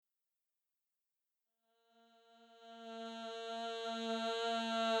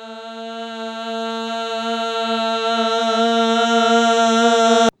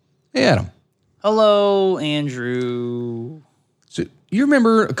Hello, Andrew. So you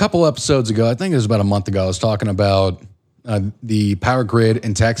remember a couple episodes ago, I think it was about a month ago, I was talking about the power grid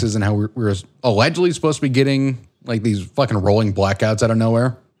in Texas and how we're allegedly supposed to be getting like these fucking rolling blackouts out of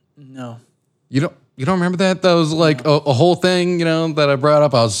nowhere. No. You don't remember that? That was like a whole thing, that I brought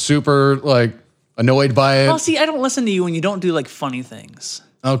up. I was super like annoyed by it. Well, see, I don't listen to you when you don't do like funny things.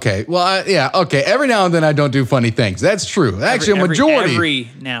 Okay. Well, okay. Every now and then I don't do funny things. That's true. Actually, a majority. Every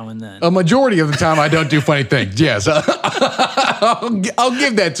now and then. A majority of the time I don't do funny things. Yes. I'll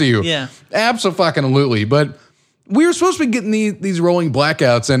give that to you. Yeah. Absolutely. But we were supposed to be getting these rolling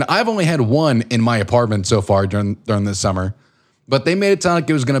blackouts, and I've only had one in my apartment so far during this summer. But they made it sound like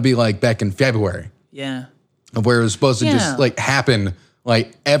it was going to be like back in February. Yeah. Where it was supposed to just like happen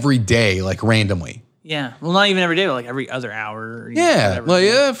like every day, like randomly. Yeah. Well, not even every day, but like every other hour. Yeah. Like,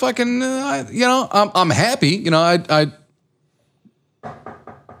 yeah, fucking, I'm happy. I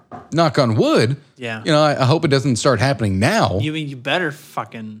knock on wood. Yeah. I hope it doesn't start happening now. You better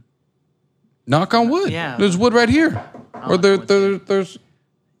fucking knock on wood. Yeah. There's wood right here. Or there's There's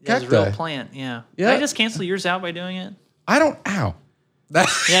cacti. a real plant. Yeah. Yeah. Can I just cancel yours out by doing it? I don't, ow.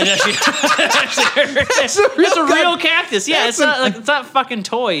 Yeah, no, it's a real cactus. Yeah, it's not fucking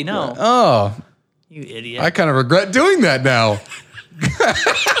toy. No. Oh. You idiot. I kind of regret doing that now.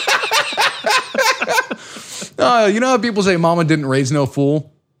 You know how people say mama didn't raise no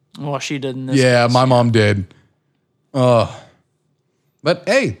fool? Well, she did in this Yeah, case. my mom did. But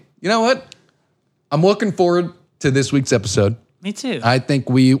hey, you know what? I'm looking forward to this week's episode. Me too. I think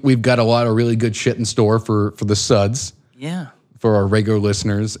we've got a lot of really good shit in store for the suds. Yeah. For our regular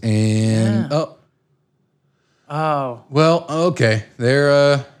listeners. And Oh. Well, okay.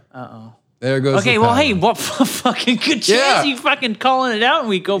 There goes. Okay, well, hey, what fucking good chance you fucking calling it out and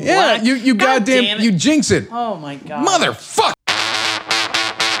we go black? Yeah, you God damn goddamn, it. you jinx it. Oh my god. Motherfucker.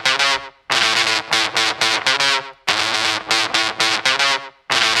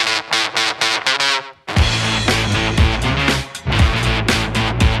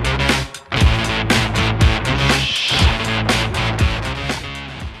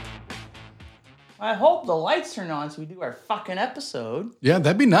 I hope the lights turn on so we do our fucking episode. Yeah,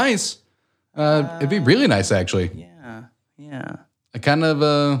 that'd be nice. It'd be really nice, actually. Yeah. I kind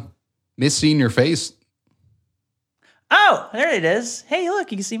of miss seeing your face. Oh, there it is. Hey,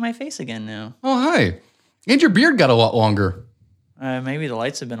 look, you can see my face again now. Oh, hi. And your beard got a lot longer. Maybe the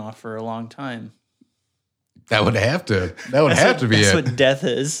lights have been off for a long time. That would have to. That would have to be That's it. what death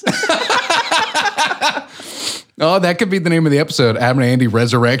is. Oh, that could be the name of the episode. Adam and Andy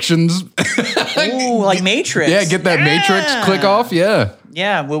Resurrections. Ooh, like Matrix. Yeah, get that Matrix click off. Yeah.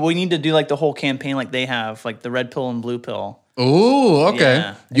 Yeah, well, we need to do like the whole campaign like they have, like the red pill and blue pill. Oh, okay.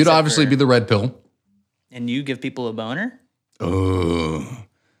 Yeah, You'd except obviously for- be the red pill. And you give people a boner? Oh.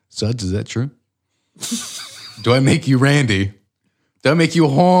 Suds, is that true? Do I make you Randy? Do I make you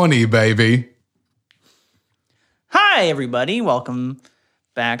horny, baby? Hi, everybody. Welcome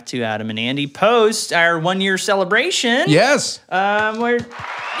back to Adam and Andy post our 1 year celebration. Yes. We're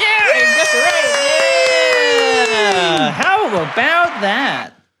that's right. Yeah. How about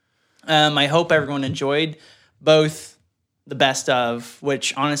that? I hope everyone enjoyed both the best of,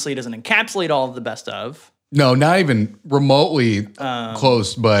 which honestly doesn't encapsulate all of the best of. No, not even remotely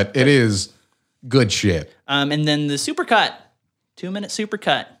close, but it is good shit. And then the supercut, 2-minute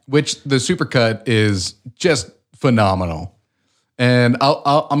supercut. Which the supercut is just phenomenal. And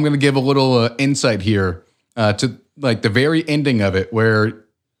I'm going to give a little insight here to like the very ending of it where,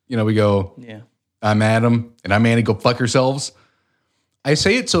 we go, Yeah. I'm Adam and I'm Andy, go fuck yourselves. I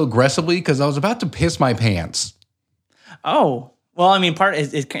say it so aggressively because I was about to piss my pants. Oh, well, I mean,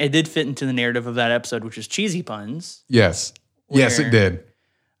 it did fit into the narrative of that episode, which is cheesy puns. Yes. Yes, it did.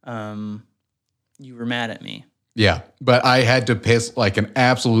 You were mad at me. Yeah. But I had to piss like an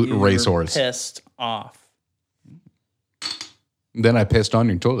absolute You were racehorse. pissed off. Then I pissed on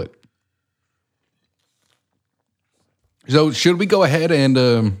your toilet. So should we go ahead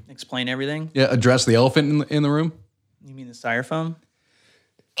and Explain everything. address the elephant in the room? You mean the styrofoam?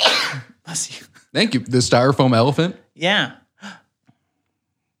 Bless you. Thank you. The styrofoam elephant. Yeah,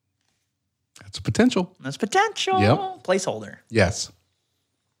 That's a potential. that's potential. Yep. Placeholder. Yes.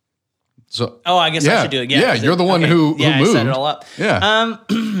 So Oh, I guess I should do it. Yeah, you're the one who I moved. set it all up. Yeah.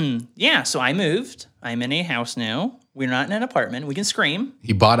 Yeah. So I moved. I'm in a house now. We're not in an apartment. We can scream.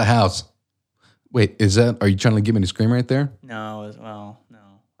 He bought a house. Wait, are you trying to give me a scream right there? No,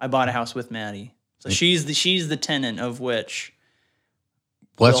 no. I bought a house with Maddie, so she's the tenant of which.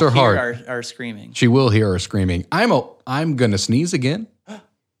 Bless her we'll hear heart. Our screaming. She will hear her screaming. I'm gonna sneeze again.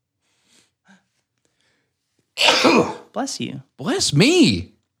 Bless you. Bless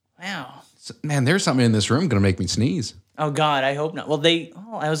me. Wow. Man, there's something in this room gonna make me sneeze. Oh God, I hope not. Well,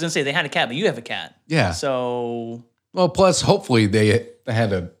 I was gonna say they had a cat, but you have a cat. Yeah. So, Well, plus hopefully they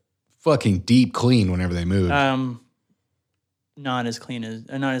had a fucking deep clean whenever they moved. not as clean as,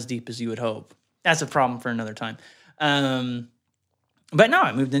 not as deep as you would hope. That's a problem for another time. But no,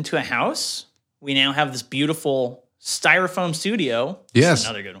 I moved into a house. We now have this beautiful styrofoam studio. Yes.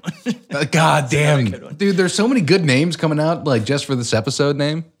 Another good one. God damn. good one. Dude, there's so many good names coming out, like just for this episode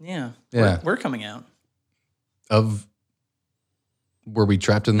name. Yeah. Yeah. We're coming out. Were we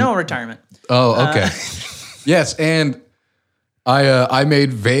trapped in? No retirement. Oh, okay. Yes, and I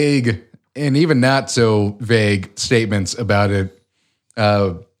made vague and even not so vague statements about it.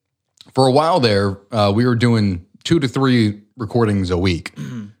 For a while there, we were doing 2 to 3 recordings a week.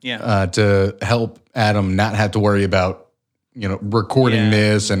 Yeah. To help Adam not have to worry about, recording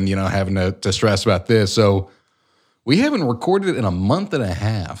this and, having to stress about this. So we haven't recorded in a month and a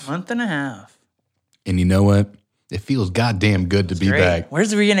half. And you know what? It feels goddamn good to be Great. back. Where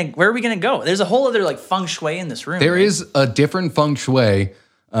are we gonna go? There's a whole other like feng shui in this room. There right? is a different feng shui,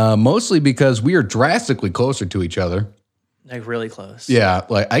 mostly because we are drastically closer to each other. Like really close. Yeah,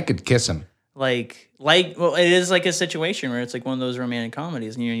 like I could kiss him. Well, it is like a situation where it's like one of those romantic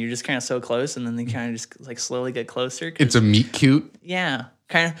comedies, and you're just kind of so close, and then they kind of just like slowly get closer. It's a meet cute. Yeah,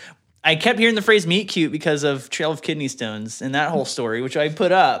 kind of. I kept hearing the phrase "meet cute" because of Trail of Kidney Stones and that whole story, which I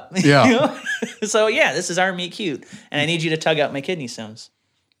put up. Yeah. So yeah, this is our meet cute, and I need you to tug out my kidney stones.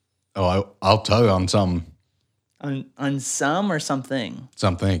 Oh, I'll tug on some. On some or something.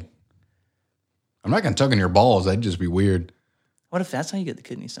 Something. I'm not gonna tug on your balls. That'd just be weird. What if that's how you get the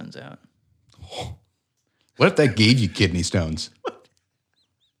kidney stones out? What if that gave you kidney stones?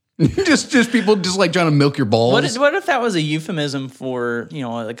 just people just like trying to milk your balls. What if that was a euphemism for,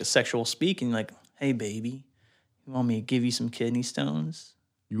 like a sexual speaking, like, hey baby, you want me to give you some kidney stones?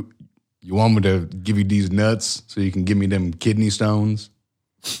 You want me to give you these nuts so you can give me them kidney stones?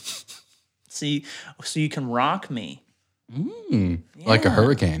 So you can rock me. Like a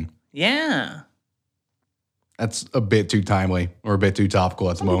hurricane. Yeah. That's a bit too timely or a bit too topical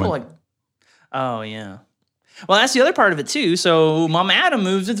at the moment. Oh yeah. Well, that's the other part of it too. So Mom Adam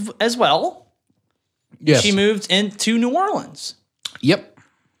moved as well. Yes. She moved into New Orleans. Yep.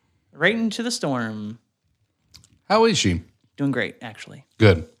 Right into the storm. How is she? Doing great, actually.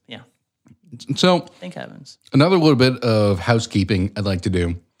 Good. Yeah. So, Thank heavens. another little bit of housekeeping I'd like to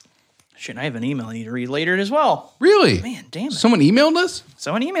do. Shit, I have an email I need to read later as well. Really? Man, damn it. Someone emailed us?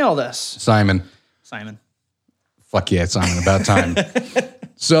 Someone emailed us. Simon. Fuck yeah, Simon, about time.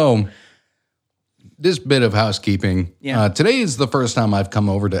 So, this bit of housekeeping. Yeah. Today is the first time I've come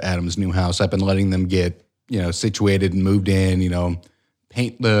over to Adam's new house. I've been letting them get, situated and moved in,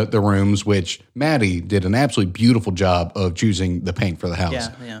 paint the rooms, which Maddie did an absolutely beautiful job of choosing the paint for the house.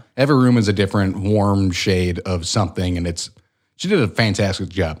 Yeah. Every room is a different warm shade of something, and she did a fantastic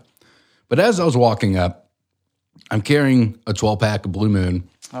job. But as I was walking up, I'm carrying a 12-pack of Blue Moon.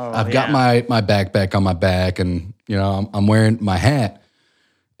 I've got my backpack on my back, and I'm wearing my hat.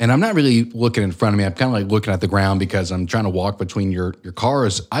 And I'm not really looking in front of me. I'm kind of like looking at the ground because I'm trying to walk between your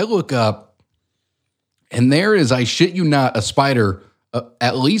cars. I look up, and there is, I shit you not, a spider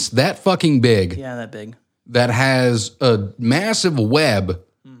at least that fucking big. Yeah, that big. That has a massive web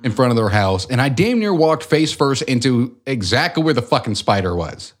in front of their house. And I damn near walked face first into exactly where the fucking spider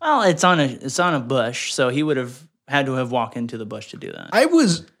was. Well, it's on a bush, so he would have had to have walked into the bush to do that. I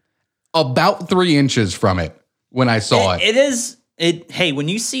was about 3 inches from it when I saw it. Hey, when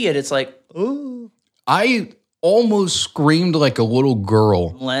you see it, it's like, ooh. I almost screamed like a little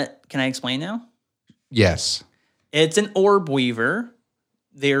girl. Can I explain now? Yes. It's an orb weaver.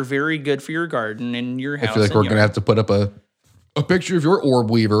 They're very good for your garden and your house. I feel like we're going to have to put up a picture of your orb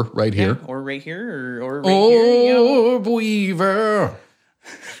weaver right here. Yeah, or right here, or right here. Orb weaver.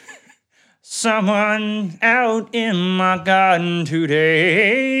 Someone out in my garden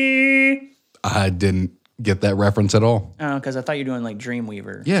today. I didn't get that reference at all. Oh, because I thought you were doing like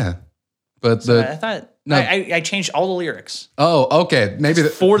Dreamweaver. Yeah. But I thought I changed all the lyrics. Oh, okay. Maybe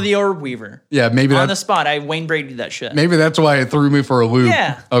for the Orb Weaver. Yeah, maybe on the spot. I Wayne Brady that shit. Maybe that's why it threw me for a loop.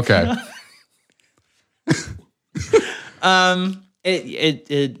 Yeah. Okay.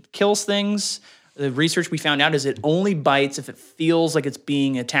 It kills things. The research we found out is it only bites if it feels like it's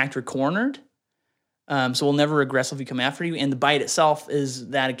being attacked or cornered. So we'll never aggressively come after you. And the bite itself is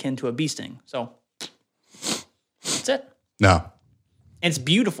that akin to a bee sting. So that's it. No. It's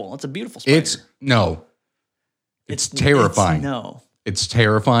beautiful. It's a beautiful spider. It's terrifying. It's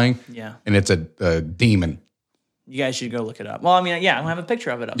terrifying. Yeah. And it's a demon. You guys should go look it up. Well, I mean, yeah, I'll have a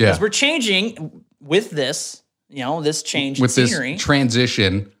picture of it up. Yeah. Because we're changing with this, this change in scenery. This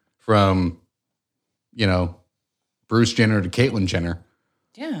transition from Bruce Jenner to Caitlyn Jenner,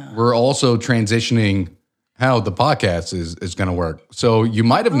 Yeah. we're also transitioning how the podcast is going to work. So you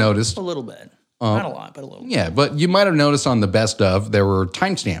might have noticed, A little bit. Not a lot, but a little bit. yeah, but you might have noticed on the best of, there were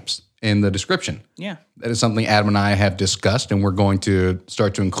timestamps in the description. Yeah. That is something Adam and I have discussed, and we're going to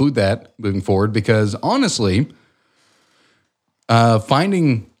start to include that moving forward because honestly,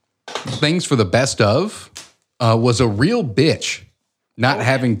 finding things for the best of was a real bitch, not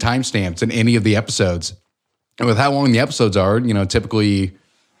having timestamps in any of the episodes. And with how long the episodes are, typically,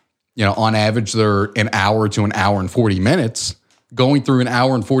 on average, they're an hour to an hour and 40 minutes. Going through an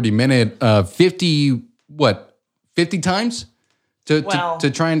hour and 40 minute, 50 times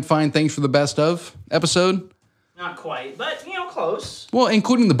to try and find things for the best of episode? Not quite, but, close. Well,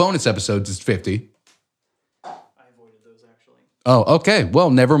 including the bonus episodes, it's 50. I avoided those, actually. Oh, okay. Well,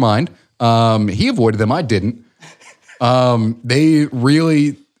 never mind. He avoided them. I didn't. It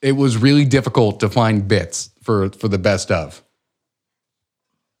was really difficult to find bits for the best of.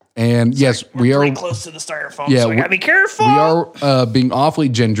 And yes, we are pretty close to the styrofoam, Yeah, so we gotta be careful. We are being awfully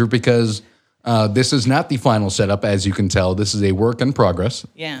ginger because this is not the final setup, as you can tell. This is a work in progress.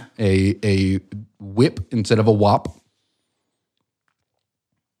 Yeah. A whip instead of a wop.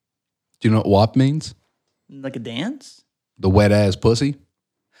 Do you know what wop means? Like a dance? The wet ass pussy.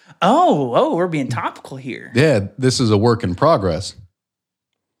 Oh, we're being topical here. Yeah, this is a work in progress.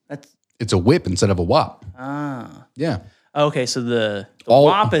 It's a whip instead of a wop. Ah. Yeah. Okay, so the All-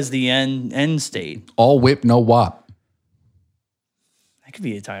 WAP is the end state. All whip, no wop. That could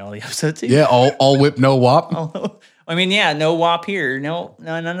be a title of the episode too. Yeah, all whip, no wop. I mean, yeah, no WAP here. No,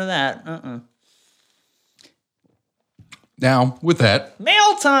 none of that. Now, with that,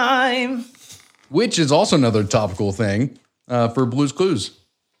 Mail time. which is also another topical thing for Blue's Clues.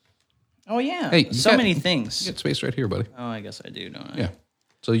 Oh yeah. Hey, you so got- many things. You get space right here, buddy. Oh, I guess I do, don't I? Yeah.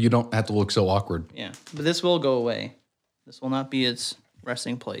 So you don't have to look so awkward. Yeah. But this will go away. This will not be its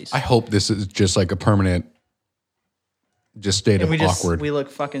resting place. I hope this is just like a permanent state of awkward. We look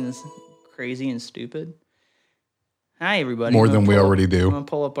fucking crazy and stupid. Hi, everybody. More I'm gonna than we pull up- already do. I'm going to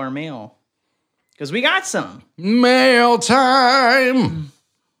pull up our mail. Because we got some. Mail time.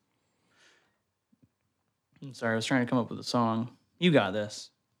 I'm sorry, I was trying to come up with a song. You got this.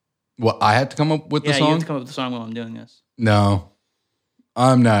 Well, I had to come up with the Yeah, you song? have to come up with a song while I'm doing this. No.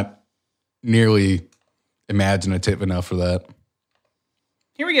 I'm not nearly imaginative enough for that.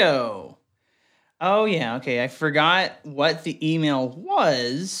 Here we go. Oh, yeah. Okay. I forgot what the email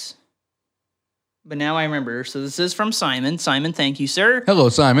was, but now I remember. So this is from Simon. Simon, thank you, sir. Hello,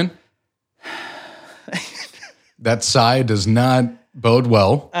 Simon. That sigh does not bode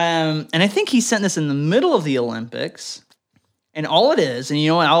well. And I think he sent this in the middle of the Olympics. And all it is, and you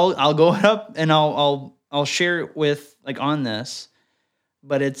know what? I'll go up and I'll share it with on this,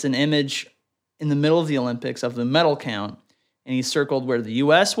 but it's an image in the middle of the Olympics of the medal count, and he circled where the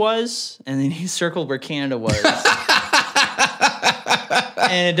U.S. was, and then he circled where Canada was,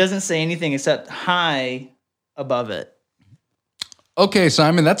 and it doesn't say anything except "high" above it. Okay,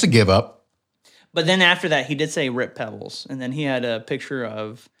 Simon, that's a give up. But then after that, he did say "Rip Pebbles," and then he had a picture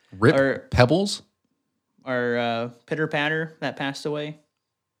of Rip Pebbles? our Pitter Patter that passed away.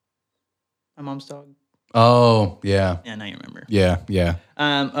 My mom's dog. Oh, yeah. Yeah, now you remember. Yeah.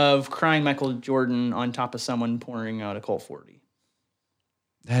 Of crying Michael Jordan on top of someone pouring out a Colt 40.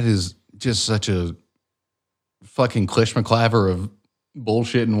 That is just such a fucking clishmaclaver of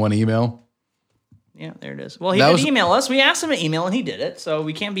bullshit in one email. Yeah, there it is. Well, he did email us. We asked him to email, and he did it. So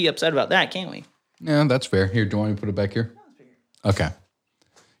we can't be upset about that, can we? Yeah, that's fair. Here, do you want me to put it back here? Okay.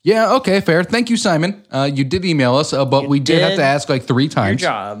 Yeah, okay, fair. Thank you, Simon. You did email us, but we did have to ask 3 Your times.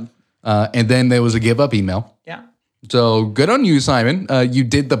 job. And then there was a give up email. Yeah. So good on you, Simon. You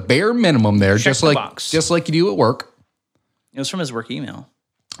did the bare minimum there, Check just the like box. just like you do at work. It was from his work email.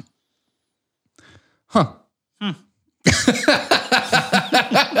 Huh.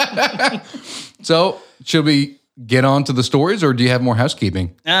 So should we get on to the stories, or do you have more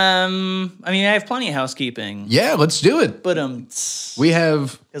housekeeping? I mean, I have plenty of housekeeping. Yeah, let's do it. But We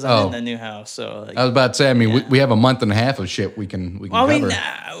have because I'm in the new house, so I was about to say. I mean, we have a month and a half of shit we can Well, I cover.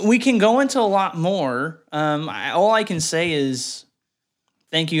 mean, we can go into a lot more. All I can say is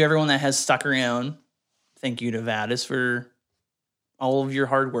thank you, everyone that has stuck around. Thank you to Vadis for all of your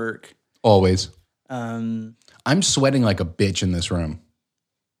hard work. Always. Um, I'm sweating like a bitch in this room.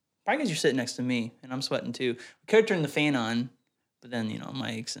 Probably because you're sitting next to me, and I'm sweating too. We could turn the fan on, but then,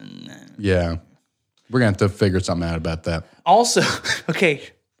 mics and... Yeah. We're going to have to figure something out about that. Also, okay,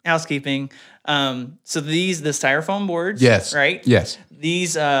 housekeeping. So the styrofoam boards, Yes. right? Yes.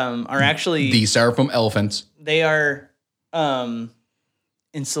 These are actually... The styrofoam elephants. They are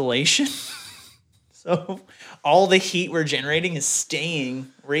insulation. So all the heat we're generating is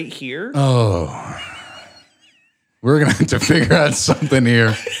staying right here. All the heat we're generating is staying right here. Oh, we're going to have to figure out something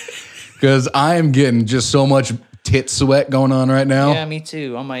here because I am getting just so much tit sweat going on right now. Yeah, me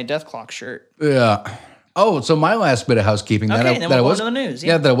too. On my Death Clock shirt. Yeah. Oh, so my last bit of housekeeping Then that we'll I go was to the news.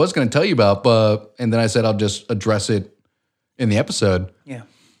 that I was going to tell you about, and then I said I'll just address it in the episode. Yeah.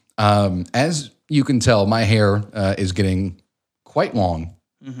 As you can tell, my hair is getting quite long.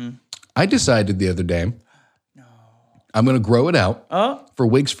 Mm-hmm. I decided the other day I'm going to grow it out for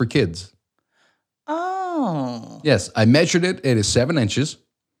wigs for kids. Oh. Yes, I measured it. It is 7 inches.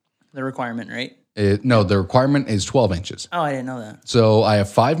 The requirement, right? No, the requirement is 12 inches. Oh, I didn't know that. So I have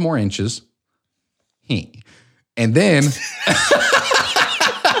 5 more inches. And then... You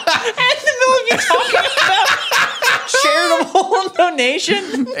talking about charitable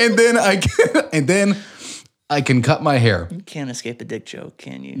donation? and then I can cut my hair. You can't escape a dick joke,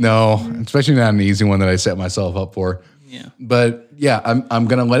 can you? No, especially not an easy one that I set myself up for. Yeah. But yeah, I'm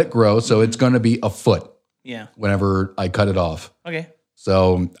gonna let it grow, so it's gonna be a foot. Yeah. Whenever I cut it off. Okay.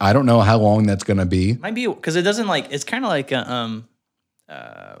 So I don't know how long that's gonna be. Might be because it doesn't like it's kind of like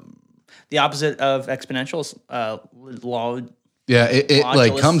the opposite of exponential law. Yeah, it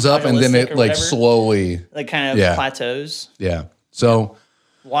like comes up and then it like slowly like kind of plateaus. Yeah. So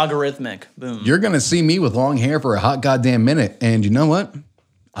logarithmic. Boom. You're gonna see me with long hair for a hot goddamn minute, and you know what?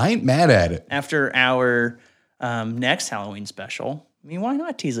 I ain't mad at it. After our next Halloween special, I mean, why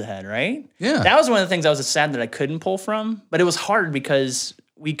not tease ahead, right? Yeah. That was one of the things I was sad that I couldn't pull from, but it was hard because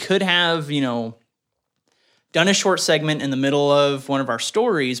we could have, done a short segment in the middle of one of our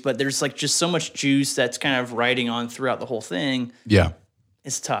stories, but there's like just so much juice that's kind of riding on throughout the whole thing. Yeah.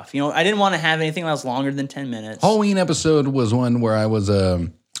 It's tough. I didn't want to have anything that was longer than 10 minutes. Halloween episode was one where I was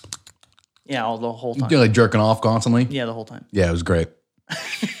the whole time. like jerking off constantly. Yeah, the whole time. Yeah, it was great.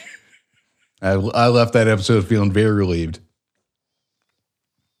 I left that episode feeling very relieved.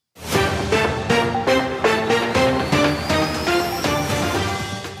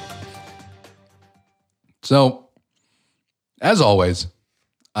 So, as always,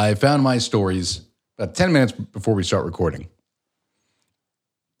 I found my stories about 10 minutes before we start recording.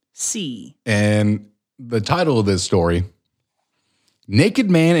 And the title of this story, Naked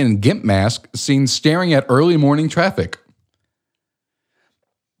Man in Gimp Mask Seen Staring at Early Morning Traffic.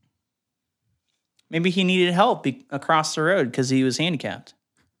 Maybe he needed help across the road because he was handicapped.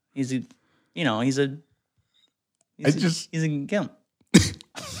 He's a gimp.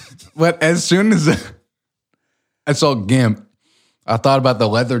 But as soon as I saw Gimp, I thought about the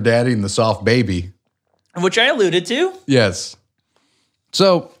leather daddy and the soft baby. Which I alluded to. Yes.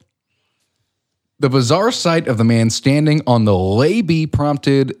 So, the bizarre sight of the man standing on the lay-by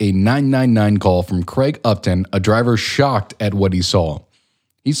prompted a 999 call from Craig Upton, a driver shocked at what he saw.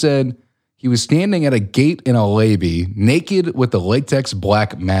 He said he was standing at a gate in a lay-by, naked with a latex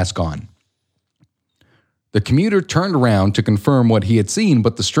black mask on. The commuter turned around to confirm what he had seen,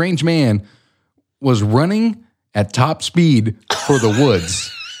 but the strange man was running at top speed for the woods.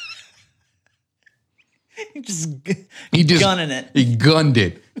 He just gunning it. He gunned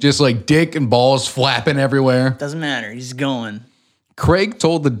it. Just like dick and balls flapping everywhere. Doesn't matter. He's going. Craig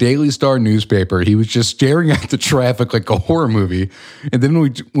told the Daily Star newspaper he was just staring at the traffic like a horror movie. And then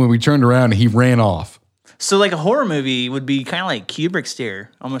when we turned around, he ran off. So like a horror movie would be kind of like Kubrick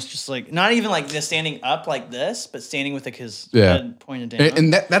stare. Almost just like, not even like just standing up like this, but standing with like his head pointed down.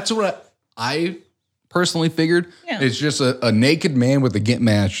 And that's what I personally figured. Yeah. It's just a naked man with a gimp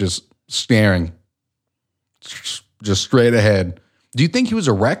mask just staring. Just straight ahead. Do you think he was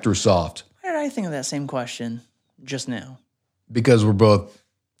erect or soft? Why did I think of that same question just now? Because we're both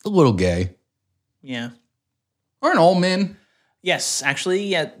a little gay. Yeah. Aren't all men? Yes, actually,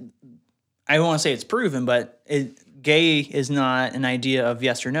 yeah. I don't want to say it's proven, but gay is not an idea of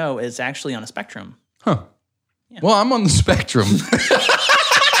yes or no. It's actually on a spectrum. Huh. Yeah. Well, I'm on the spectrum.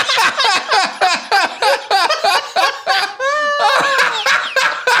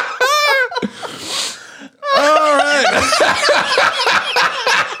 All right.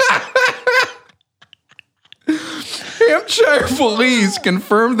 Hampshire police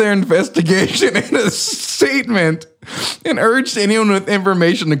confirmed their investigation in a statement and urged anyone with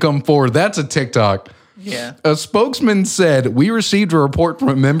information to come forward. That's a TikTok. Yeah. A spokesman said, "We received a report from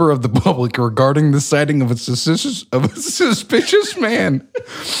a member of the public regarding the sighting of a suspicious man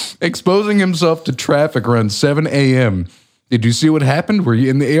exposing himself to traffic around 7 a.m. Did you see what happened? Were you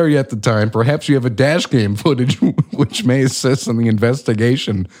in the area at the time? Perhaps you have a dash cam footage which may assist in the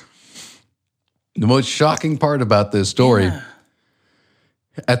investigation." The most shocking part about this story,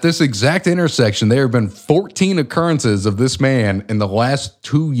 at this exact intersection, there have been 14 occurrences of this man in the last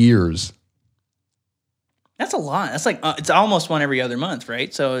 2 years. That's a lot. That's like it's almost one every other month,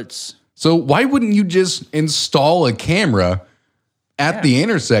 right? So it's So why wouldn't you just install a camera at the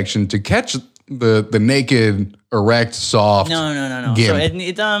intersection to catch the naked, erect, soft? no.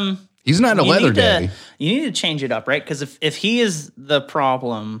 Gimp? So He's not a leather daddy. You need to change it up, right? Because if he is the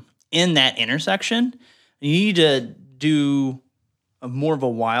problem in that intersection, you need to do more of a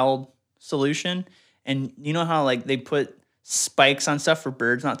wild solution. And you know how like they put spikes on stuff for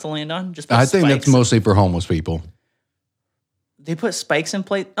birds not to land on? Just put I think that's spikes. mostly for homeless people. They put spikes in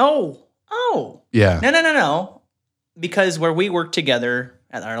place. Oh. Yeah. No. Because where we worked together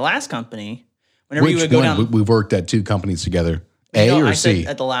at our last company, whenever you Which would go one? down, We've worked at 2 companies together. A No, or I C?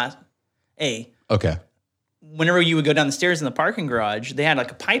 said at the last A. Okay. Whenever you would go down the stairs in the parking garage, they had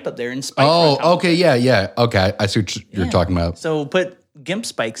like a pipe up there and spikes. were on Oh, top of okay. it. Yeah. Okay. I see what you're talking about. So put GIMP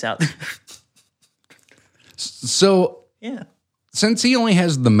spikes out. So Yeah. since he only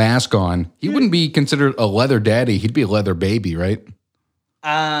has the mask on, he wouldn't be considered a leather daddy. He'd be a leather baby, right?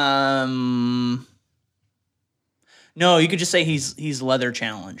 No, you could just say he's leather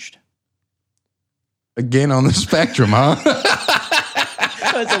challenged. Again on the spectrum, huh?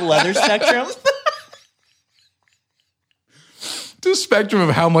 Oh, it's a leather spectrum. The spectrum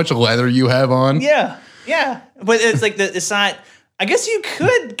of how much leather you have on. Yeah. But it's like it's not. I guess you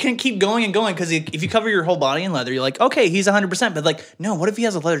can keep going and going because if you cover your whole body in leather, you're like, okay, he's 100%. But like, no, what if he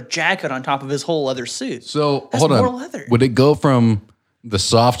has a leather jacket on top of his whole leather suit? So That's hold on. more leather. Would it go from the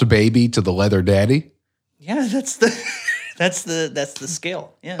soft baby to the leather daddy? Yeah, that's the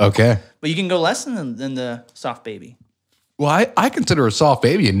scale. Yeah. Okay. But you can go less than the soft baby. Well, I consider a soft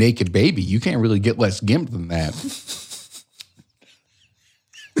baby a naked baby. You can't really get less gimp than that.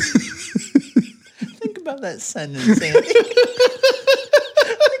 Think about that sentence, Andy. Think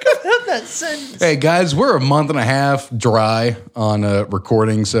about that sentence. Hey guys, we're a month and a half dry on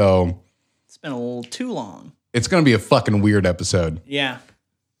recording, so It's been a little too long. it's gonna be a fucking weird episode. Yeah.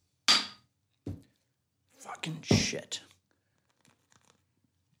 Fucking shit.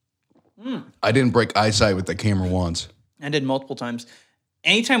 I didn't break eyesight with the camera once. I did multiple times.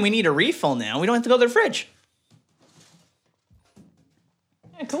 Anytime we need a refill now, we don't have to go to the fridge.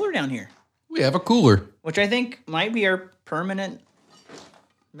 Yeah, cooler down here. We have a cooler. Which I think might be our permanent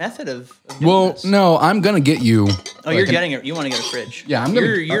method of doing Well, this. no, I'm gonna get you. Oh, you're getting it. You want to get a fridge. Yeah, I'm gonna-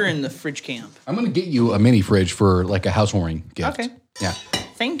 You're in the fridge camp. I'm gonna get you a mini fridge for like a housewarming gift. Okay. Yeah.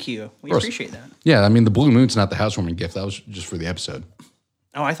 Thank you. We course. appreciate that. Yeah, I mean the Blue Moon's not the housewarming gift. That was just for the episode.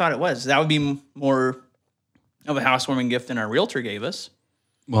 Oh, I thought it was. That would be more of a housewarming gift than our realtor gave us.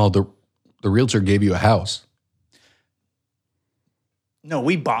 Well, the realtor gave you a house. No,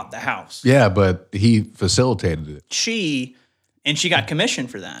 we bought the house. Yeah, but he facilitated it. She got commission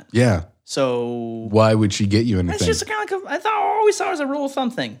for that. Yeah. So Why would she get you it's anything? just kind of like I always thought it was a rule of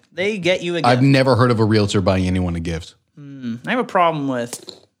thumb thing. They get you a gift. I've never heard of a realtor buying anyone a gift. I have a problem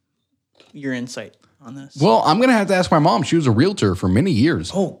with your insight on this. Well, I'm gonna have to ask my mom. She was a realtor for many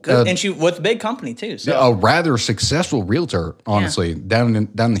years. Oh, good. And she with a big company too. So A rather successful realtor, honestly, down in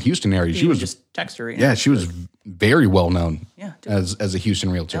the Houston area. She you was just text her right now. yeah, she was very well known Yeah, dude. as a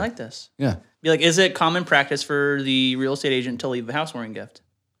Houston realtor. I like this. Yeah. Be like, is it common practice for the real estate agent to leave a housewarming gift?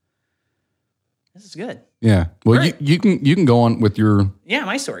 This is good. Yeah. Well, Right. you can go on with your Yeah,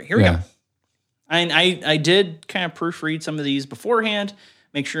 my story. Here we Yeah. go. I did kind of proofread some of these beforehand,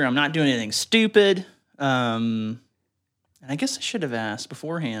 make sure I'm not doing anything stupid. And I guess I should have asked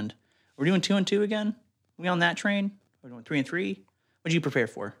beforehand. We're doing 2 and 2 again? We on that train? We're doing 3 and 3? What did you prepare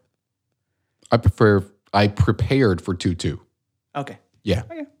for? I prepared for 2-2. Okay. Yeah.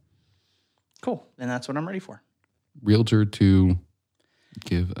 Okay. Cool. Then that's what I'm ready for. Realtor to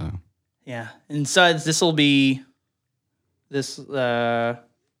give Yeah. And so this will be this oh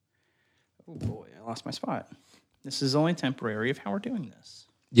boy, I lost my spot. This is only temporary of how we're doing this.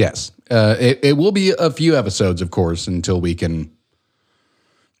 yes. It will be a few episodes, of course, until we can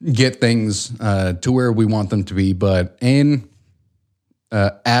get things to where we want them to be. But in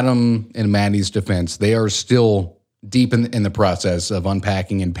Adam and Maddie's defense, they are still deep in the process of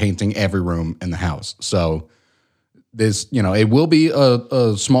unpacking and painting every room in the house. So this, it will be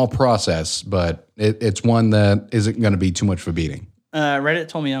a small process, but it's one that isn't going to be too much of a beating. Reddit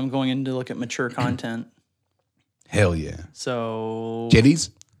told me I'm going in to look at mature content. Hell yeah. So Titties?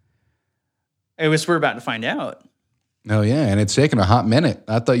 we're about to find out. Oh yeah, and it's taken a hot minute.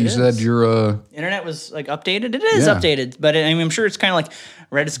 I thought you said is. you're Internet was like updated. It is Yeah. updated, but I'm sure it's kind of like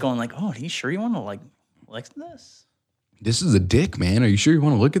Reddit's going like, "Oh, are you sure you want to like this?" this is a dick, man. Are you sure you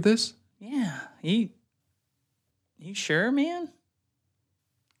want to look at this? Yeah, you sure, man?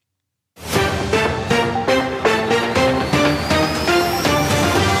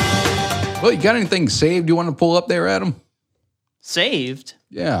 Well, you got anything saved you want to pull up there, Adam? Saved?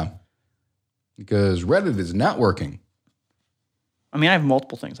 Yeah. Because Reddit is not working. I mean, I have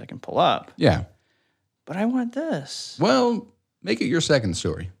multiple things I can pull up. Yeah. But I want this. Well, make it your second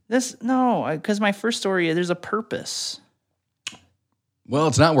story. Because my first story, there's a purpose. Well,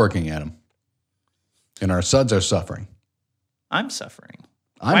 it's not working, Adam. And our suds are suffering. I'm suffering.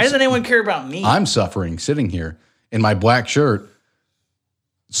 Why doesn't anyone care about me? I'm suffering, sitting here in my black shirt,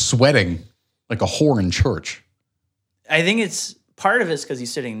 sweating like a whore in church. I think it's part of it's because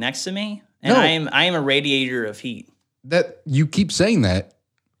he's sitting next to me, and No. I am a radiator of heat. That you keep saying that.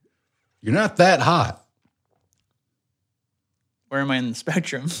 You're not that hot. Where am I in the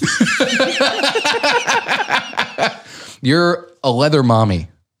spectrum? You're a leather mommy.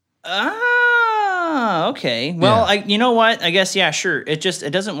 Okay. Well, Yeah. you know what? I guess, yeah, sure. It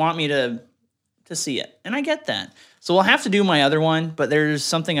doesn't want me to see it. And I get that. So we'll have to do my other one, but there's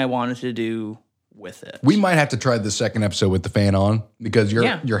something I wanted to do with it. We might have to try the second episode with the fan on because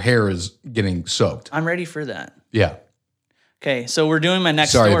your hair is getting soaked. I'm ready for that. Yeah. Okay, so we're doing my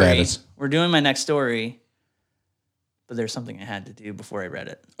next Sorry, story. Vadas. We're doing my next story, but there's something I had to do before I read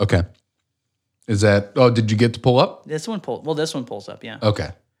it. Okay. Is that, did you get to pull up? This one pulls up, yeah. Okay.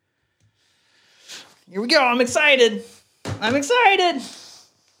 Here we go. I'm excited. This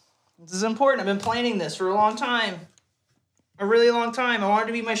is important. I've been planning this for a long time. A really long time. I wanted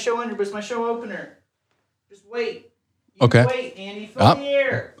to be my show ender, but it's my show opener. Just wait. Okay. Wait, Andy. Fill the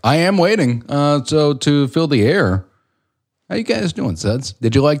air. I am waiting. So to fill the air, how you guys doing, Suds?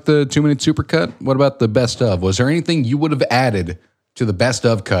 Did you like the 2-minute supercut? What about the best of? Was there anything you would have added to the best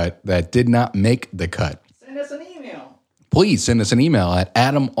of cut that did not make the cut? Send us an email. Please send us an email at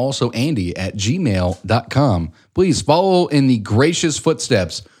adamalsoandy@gmail.com. Please follow in the gracious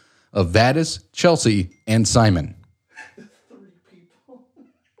footsteps of Vadas, Chelsea, and Simon. 3 people.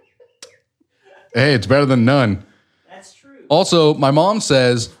 Hey, it's better than none. That's true. Also, my mom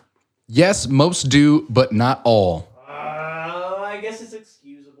says, yes, most do, but not all. I guess it's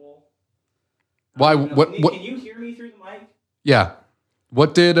excusable. Why? Can you hear me through the mic? Yeah.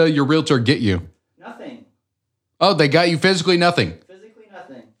 What did your realtor get you? Nothing. Oh, they got you physically nothing. Physically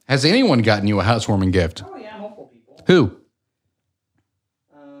nothing. Has anyone gotten you a housewarming gift? Oh yeah, multiple people. Who?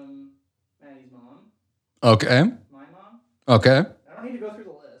 Maddie's mom. Okay. My mom. Okay. I don't need to go through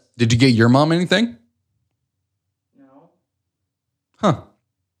the list. Did you get your mom anything? No. Huh.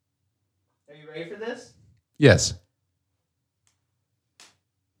 Are you ready for this? Yes.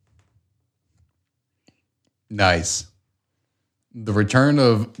 Nice. The return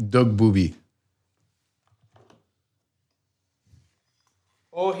of Doug Booby.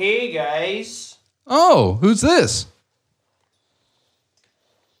 Oh, hey guys. Oh, who's this?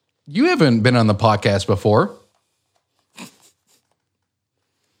 You haven't been on the podcast before.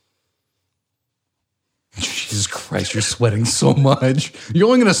 Jesus Christ, you're sweating so much. You're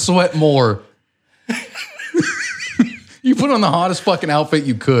only going to sweat more. You put on the hottest fucking outfit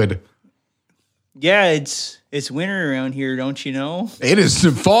you could. Yeah, it's winter around here, don't you know? It is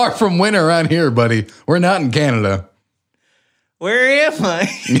far from winter around here, buddy. We're not in Canada. Where am I?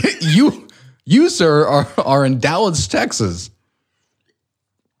 You, sir, are in Dallas, Texas.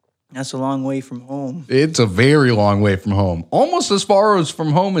 That's a long way from home. It's a very long way from home. Almost as far as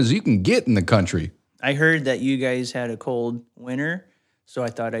from home as you can get in the country. I heard that you guys had a cold winter, so I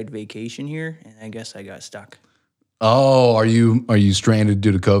thought I'd vacation here, and I guess I got stuck. Oh, are you stranded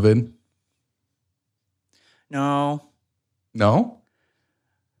due to COVID? No, No?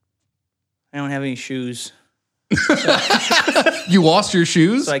 I don't have any shoes, You lost your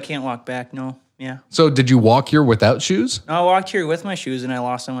shoes? so I can't walk back. No, yeah. So did you walk here without shoes? No, I walked here with my shoes, and I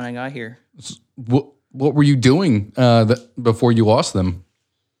lost them when I got here. What were you doing before you lost them?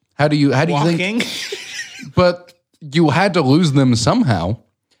 How do you Walking. think? But you had to lose them somehow.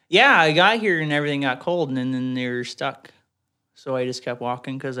 Yeah, I got here and everything got cold, and then they were stuck. So I just kept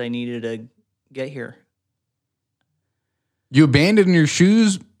walking because I needed to get here. You abandoned your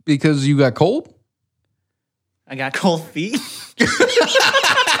shoes because you got cold? I got cold feet.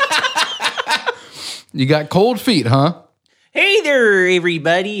 You got cold feet, huh? Hey there,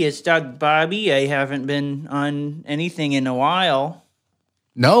 everybody. It's Doug Bobby. I haven't been on anything in a while.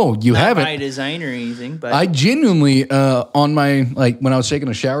 No, you Not haven't. by design or anything, but I genuinely, on my, when I was taking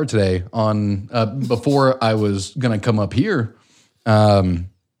a shower today, before I was going to come up here,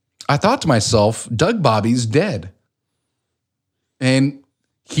 I thought to myself, Doug Bobby's dead. And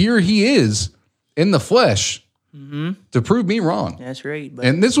here he is in the flesh to prove me wrong. that's right. But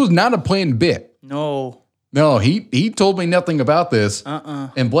And this was not a planned bit. no, No, he told me nothing about this.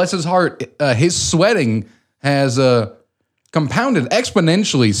 And bless his heart, his sweating has compounded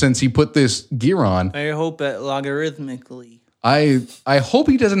exponentially since he put this gear on. I hope it logarithmically. I hope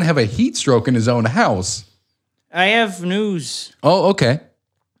he doesn't have a heat stroke in his own house. I have news. Oh, okay.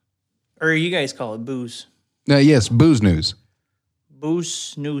 Or you guys call it booze. Yes, booze news.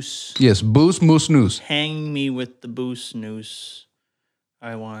 Booze noose. Yes, booze moose news. Hang me with the booze noose.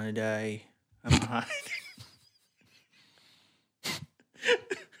 I want to die. I'm hot.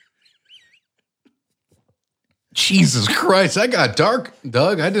 Jesus Christ, that got dark,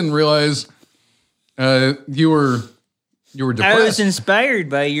 Doug. I didn't realize you were depressed. I was inspired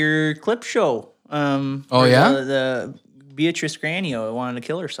by your clip show. Oh, yeah? The Beatrice Granio wanted to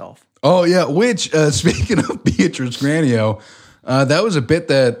kill herself. Oh, yeah. Which, speaking of Beatrice Granio, that was a bit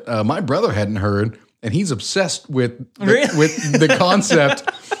that my brother hadn't heard, and he's obsessed with the concept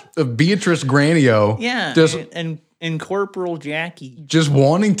of Beatrice Granio. Yeah, Just, and Corporal Jackie. just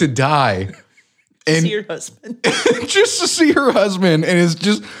wanting to die. And See your husband. just to see her husband, and is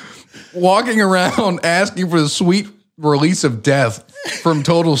just walking around asking for the sweet release of death from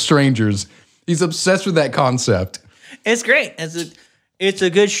total strangers. He's obsessed with that concept. It's great. It's a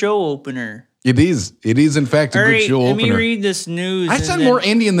good show opener. It is. It is, in fact, a All good right, show let opener. me read this news. I sound more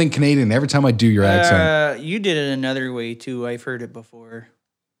Indian than Canadian every time I do your accent. You did it another way too. I've heard it before.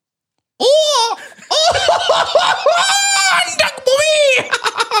 Oh! Duck boy!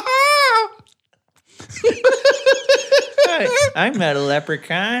 I'm not a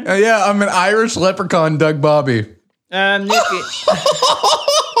leprechaun. Yeah, I'm an Irish leprechaun, Doug Bobby. Nick,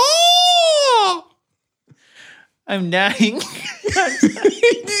 I'm dying.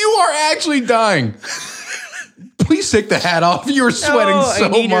 You are actually dying. Please take the hat off. You're sweating so I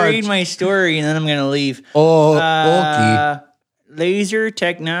need much. to read my story and then I'm gonna leave. Oh, okay. Laser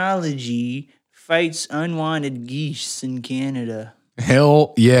technology fights unwanted geese in Canada.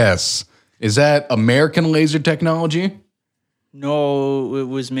 Hell yes. Is that American laser technology? No, it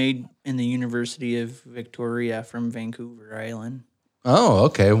was made in the University of Victoria from Vancouver Island. Oh,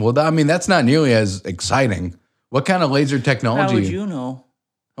 okay. Well, I mean, that's not nearly as exciting. What kind of laser technology? How would you know?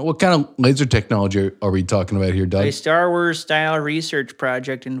 What kind of laser technology are we talking about here, Doug? A Star Wars style research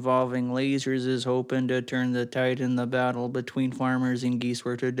project involving lasers is hoping to turn the tide in the battle between farmers and geese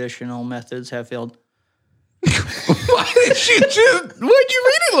where traditional methods have failed. Why did you why'd you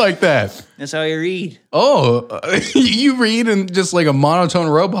read it like that? That's how you read. Oh, you read in just like a monotone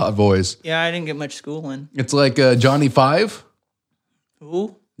robot voice. Yeah, I didn't get much schooling. It's like Johnny Five.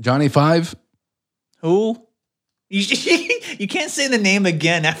 Who? Johnny Five. Who? You can't say the name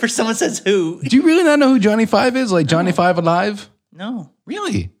again after someone says who. Do you really not know who Johnny Five is? Like Johnny Five Alive? No.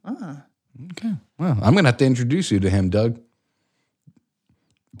 Really? Okay. Well, I'm going to have to introduce you to him, Doug.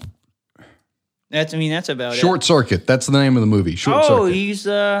 That's about Short Circuit. That's the name of the movie. it. Short Oh, Circuit.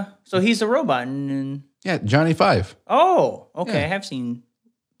 he's a robot. And Yeah, Johnny Five. oh, okay. Yeah. I have seen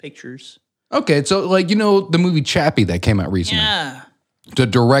pictures. Okay, so like the movie Chappie that came out recently. Yeah. The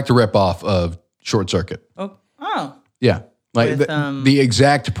direct ripoff of Short Circuit. Oh, Yeah. Like With, the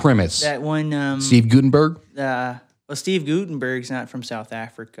exact premise. that one. Steve Gutenberg? Well, Steve Gutenberg's not from South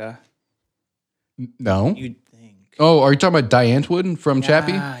Africa. No. You'd think. Oh, are you talking about Diane Wood from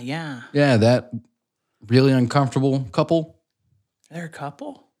Chappie? Yeah. Yeah, that really uncomfortable couple. They're a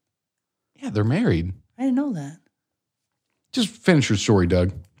couple? Yeah, they're married. I didn't know that. Just finish your story,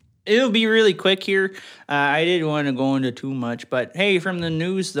 Doug. It'll be really quick here. I didn't want to go into too much, but hey, from the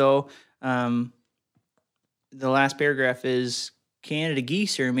news though, the last paragraph is Canada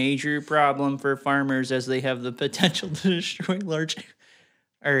geese are a major problem for farmers as they have the potential to destroy large.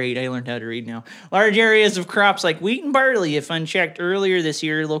 All right, I learned how to read now. Large areas of crops like wheat and barley. If unchecked earlier this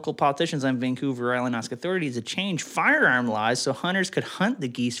year, local politicians on Vancouver Island asked authorities to change firearm laws so hunters could hunt the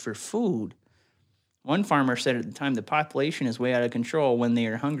geese for food. One farmer said at the time the population is way out of control. When they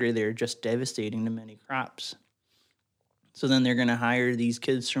are hungry, they are just devastating to many crops. So then they're going to hire these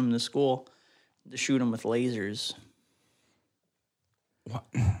kids from the school to shoot them with lasers. What?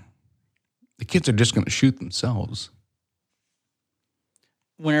 The kids are just going to shoot themselves.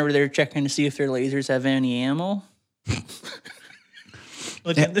 Whenever they're checking to see if their lasers have any ammo.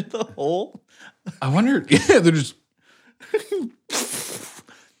 Look into the hole. I wonder. Yeah, they're just.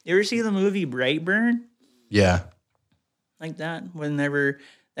 You ever see the movie Brightburn? Yeah. Like that? Whenever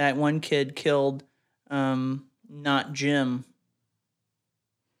that one kid killed not Jim.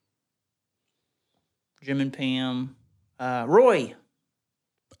 Jim and Pam. Roy.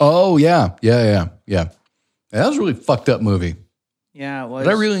 Oh, yeah. Yeah. That was a really fucked up movie. Yeah, it was.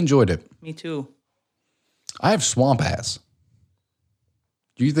 But I really enjoyed it. Me too. I have swamp ass.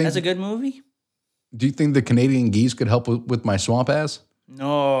 Do you think That's a good movie? Do you think the Canadian geese could help with my swamp ass?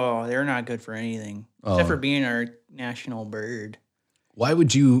 No, they're not good for anything except for being our national bird. Why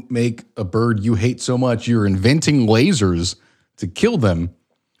would you make a bird you hate so much? You're inventing lasers to kill them,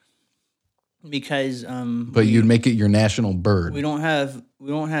 Because but you'd make it your national bird. we don't have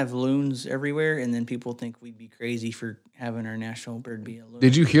loons everywhere, and then people think we'd be crazy for having our national bird be a loon.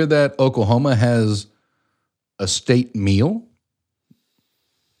 Did you hear that Oklahoma has a state meal?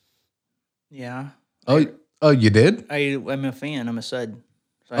 Yeah. Oh, you did? I'm a fan. I'm a sud.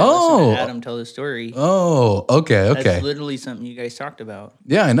 So I Oh. listened to Adam tell the story. Oh, okay. That's literally something you guys talked about.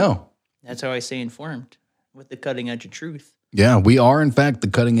 Yeah, I know. That's how I stay informed with the cutting edge of truth. Yeah, we are, in fact, the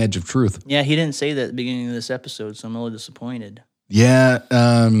cutting edge of truth. Yeah, he didn't say that at the beginning of this episode, so I'm a little disappointed. Yeah.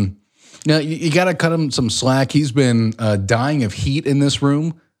 Now, you got to cut him some slack. He's been dying of heat in this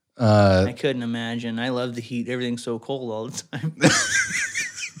room. I couldn't imagine. I love the heat. Everything's so cold all the time.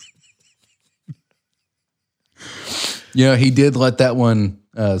 He did let that one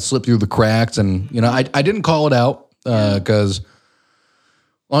slip through the cracks. And, I didn't call it out because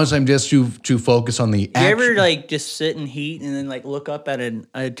honestly, I'm just too focused on the You action. ever just sit in heat and then look up at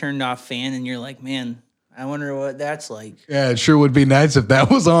a turned off fan and you're like, man, I wonder what that's like. Yeah, it sure would be nice if that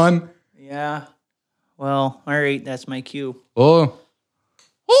was on. Yeah. Well, all right, that's my cue. Oh,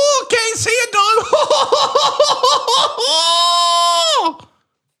 Casey and Doug.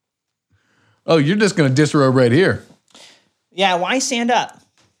 Oh, you're just going to disrobe right here. Yeah, why stand up?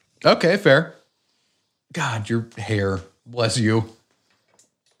 Okay, fair. God, your hair. Bless you.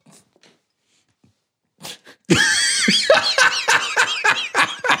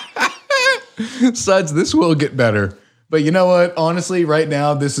 Suds, this will get better. But you know what? Honestly, right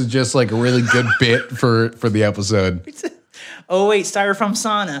now, this is just a really good bit for the episode. Oh, wait, styrofoam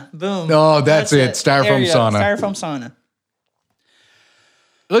sauna. Boom. No, that's it. Styrofoam There you go, sauna. Styrofoam sauna.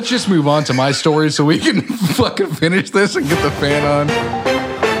 Let's just move on to my story so we can fucking finish this and get the fan on.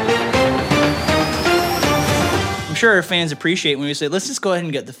 I'm sure our fans appreciate when we say, let's just go ahead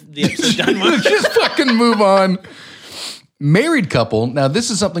and get the episode done Let's with. just fucking move on. Married couple. Now, this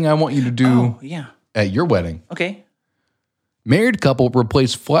is something I want you to do Oh, yeah. at your wedding. Okay. Married couple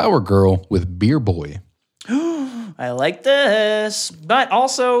replace flower girl with beer boy. I like this. But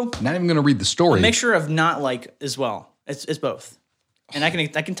also, Not even going to read the story. a mixture of not like as well. It's both. And I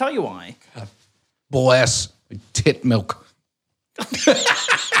can tell you why. Bless. Tit milk.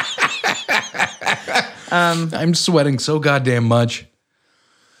 I'm sweating so goddamn much.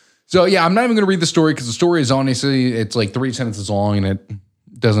 So, yeah, I'm not even going to read the story because the story is honestly, it's 3 sentences long and it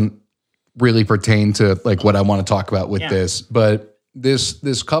doesn't really pertain to what I want to talk about with this. But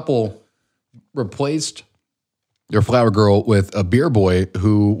this couple replaced their flower girl with a beer boy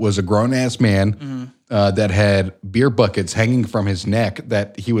who was a grown-ass man that had beer buckets hanging from his neck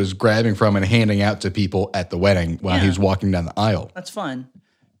that he was grabbing from and handing out to people at the wedding while he was walking down the aisle. That's fun.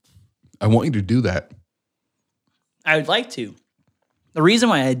 I want you to do that. I would like to. The reason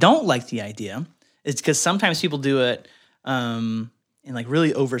why I don't like the idea is because sometimes people do it and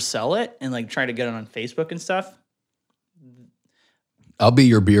really oversell it and try to get it on Facebook and stuff. I'll be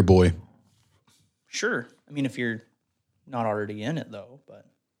your beer boy. Sure. I mean, if you're not already in it, though, but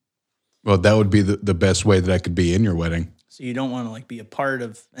Well, that would be the best way that I could be in your wedding. so you don't want to be a part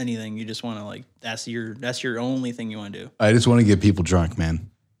of anything. You just want to that's your only thing you want to do. I just want to get people drunk,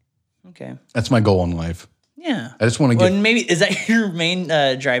 man. Okay. That's my goal in life. Yeah. I just want to Well, get. and maybe is that your main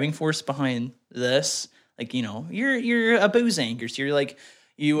driving force behind this? You're a booze anchor. So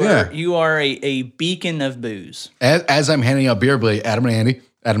you are a beacon of booze. As I'm handing out beer, Blade, Adam and Andy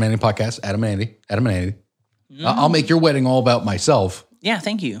podcast, Adam and Andy. I'll make your wedding all about myself. Yeah.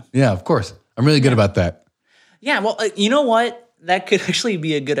 Thank you. Yeah, of course. I'm really good about that. Yeah. Well, you know what? That could actually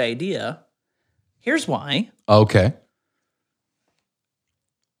be a good idea. Here's why. Okay.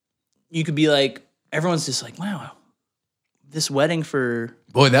 You could be everyone's just wow, this wedding for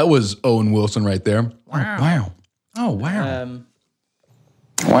Boy, that was Owen Wilson right there. Wow. Oh, wow.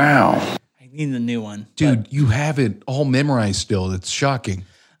 Wow. I need a new one, Dude, you have it all memorized still. That's shocking.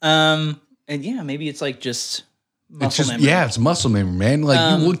 And yeah, maybe it's just muscle It's just, memory. yeah, it's muscle memory, man.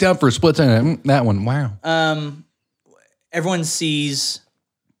 You looked out for a split second. That one, wow. Everyone sees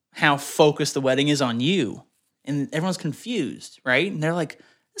how focused the wedding is on you, and everyone's confused, right? And they're like,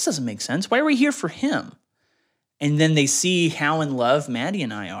 "This doesn't make sense. Why are we here for him?" And then they see how in love Maddie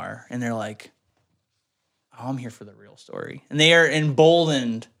and I are, and they're like, "Oh, I'm here for the real story." And they are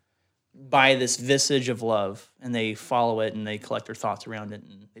emboldened by this visage of love, and they follow it, and they collect their thoughts around it,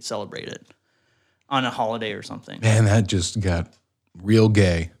 and they celebrate it on a holiday or something. Man, that just got real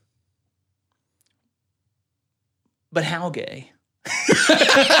gay. But how gay?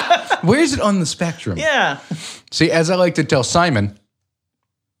 Where is it on the spectrum? Yeah. See, as I like to tell Simon,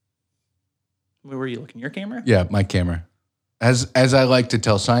 Where were you looking? Your camera? Yeah, my camera. As I like to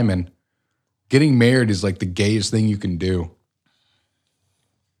tell Simon, getting married is like the gayest thing you can do.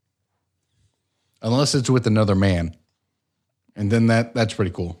 Unless it's with another man. And then that's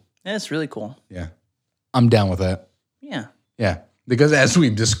pretty cool. That's really cool. Yeah. I'm down with that. Yeah. Yeah. Because as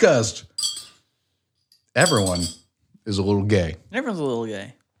we've discussed, everyone is a little gay. Everyone's a little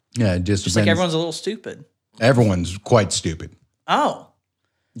gay. Yeah, it just Just depends. like everyone's a little stupid. Everyone's quite stupid. Oh.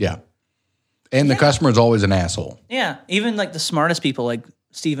 Yeah. And the customer is always an asshole. Yeah. Even like the smartest people, like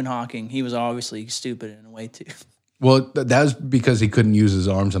Stephen Hawking, he was obviously stupid in a way too. Well, that was because he couldn't use his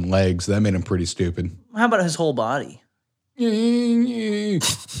arms and legs. That made him pretty stupid. How about his whole body?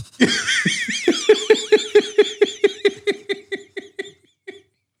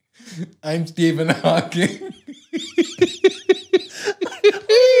 I'm Stephen Hawking.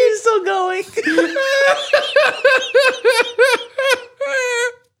 You're still going.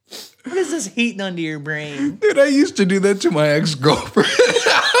 What is this heating under your brain? Dude, I used to do that to my ex-girlfriend.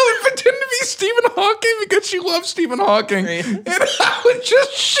 I would pretend to be Stephen Hawking because she loves Stephen Hawking. Right. And I would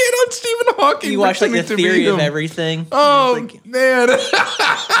just shit on Stephen Hawking. You watch like the pretending to theory be of him. everything. Oh, It's like, man.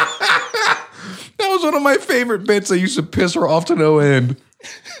 That was one of my favorite bits. I used to piss her off to no end.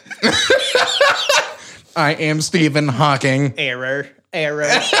 I am Stephen Hawking. error.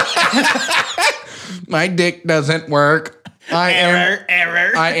 My dick doesn't work. Error.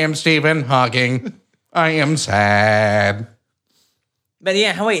 I am Stephen Hawking. I am sad. But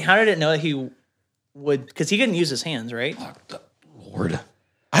yeah, wait, how did it know that he would? Because he couldn't use his hands, right? Lord.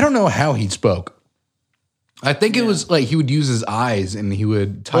 I don't know how he spoke. I think it was like he would use his eyes and he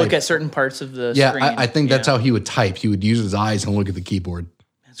would type. Look at certain parts of the Yeah, screen. I think that's how he would type. He would use his eyes and look at the keyboard.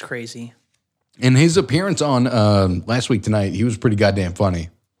 That's crazy. And his appearance on Last Week Tonight, he was pretty goddamn funny.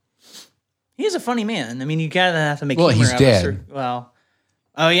 He's a funny man. I mean, you gotta have to make. Well, humor he's out of dead. Well,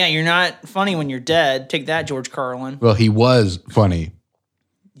 oh yeah, you're not funny when you're dead. Take that, George Carlin. Well, he was funny.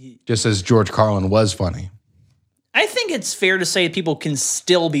 Just as George Carlin was funny. I think it's fair to say people can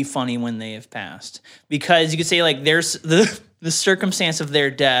still be funny when they have passed, because you could say like there's the circumstance of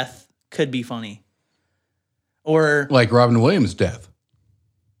their death could be funny, or Like Robin Williams' death.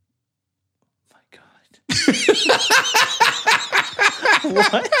 my God,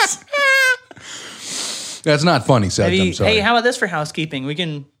 what? That's not funny, Seth. I'm sorry. Hey, how about this for housekeeping? We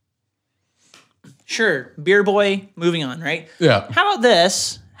can, sure, Beer Boy, moving on, right? Yeah. How about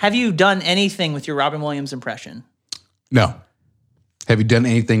this? Have you done anything with your Robin Williams impression? No. Have you done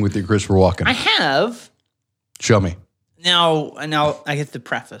anything with your Christopher Walken? I have. Show me. Now I get the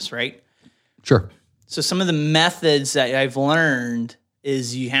preface, right? Sure. So some of the methods that I've learned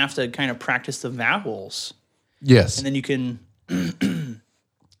is you have to kind of practice the vowels, Yes. and then you can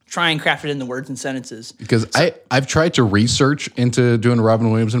try and craft it into words and sentences. Because I've tried to research into doing a Robin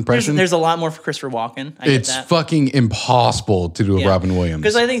Williams impression. There's a lot more for Christopher Walken. I get It's that. fucking impossible to do a Robin Williams.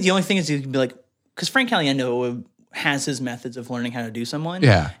 Because I think the only thing is you can be like, because Frank Caliendo has his methods of learning how to do someone.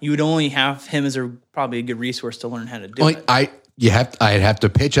 Yeah. You would only have him as probably a good resource to learn how to do Like it. I'd have to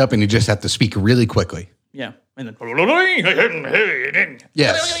pitch up and you just have to speak really quickly. Yeah. And then,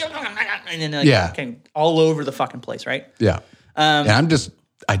 Yes. and then like, Yeah. kind of all over the fucking place, right? Yeah. And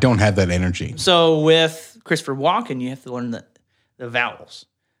I don't have that energy. So with Christopher Walken, you have to learn the vowels.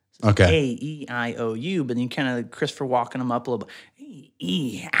 Okay. A, E, I, O, U, but then you kind of Christopher Walken them up a little bit. E,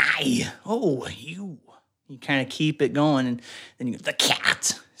 E, I, O, U. You kind of keep it going, and then you go, the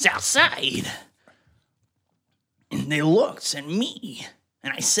cat is outside. And they looked at me,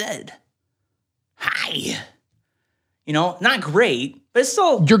 and I said, hi. You know, not great, but it's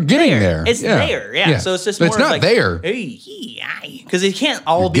still You're getting there. It's Yeah. there, yeah. Yeah. So it's just But more it's not like, there. Because it can't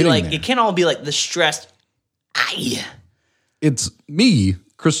all be getting like there. it can't all be like the stressed. I. It's me,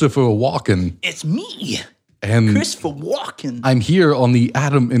 Christopher Walken, It's me, and Christopher Walken. I'm here on the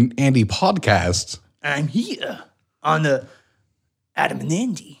Adam and Andy podcast. I'm here on the Adam and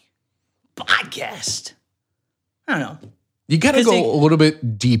Andy podcast. I don't know. You got to 'Cause go they- a little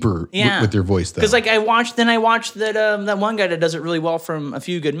bit deeper with your voice, though. Because like I watched that that one guy that does it really well from A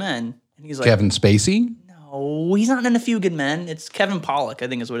Few Good Men, and he's like, Kevin Spacey? no, he's not in A Few Good Men. It's Kevin Pollak, I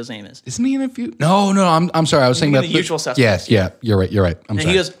think is what his name is. Isn't he in a few? No, I'm sorry. I was saying in about The Usual Suspects. Yes, yeah, you're right. I'm And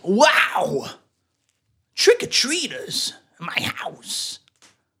sorry. he goes, wow, trick-or-treaters in my house.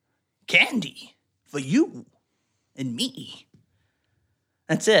 Candy for you and me.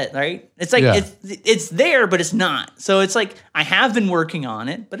 That's it, right? It's like, Yeah. it's there, but it's not. So it's like, I have been working on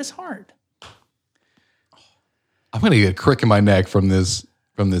it, but it's hard. I'm gonna get a crick in my neck from this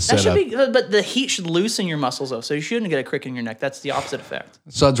That setup. should be, but the heat should loosen your muscles though. So you shouldn't get a crick in your neck. That's the opposite effect.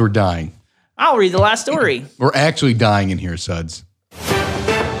 Suds, we're dying. I'll read the last story. We're actually dying in here, Suds.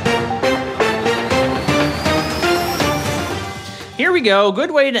 here we go.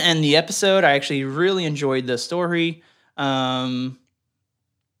 Good way to end the episode. I actually really enjoyed the story. The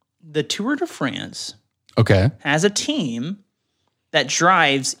Tour de France Okay. has a team that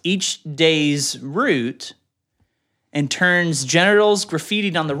drives each day's route and turns genitals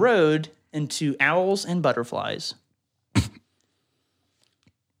graffitied on the road into owls and butterflies.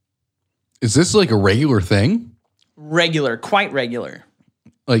 Is this like a regular thing? Regular, quite regular.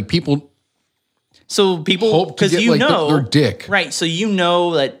 Like people So people, hope to because get you like know, their dick. right? So you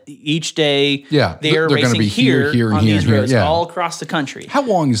know that each day, Yeah, they're they're gonna racing be here, here, and on here, these and here, roads yeah. all across the country. How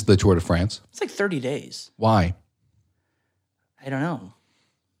long is the Tour de France? It's like 30 days. Why? I don't know.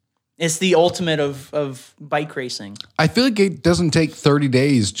 It's the ultimate of bike racing. I feel like it doesn't take 30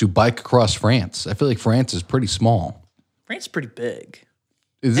 days to bike across France. I feel like France is pretty small. France is pretty big.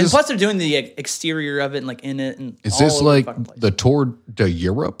 Is And this, plus, they're doing the exterior of it and like in it. And is all this over like fucking place. the Tour de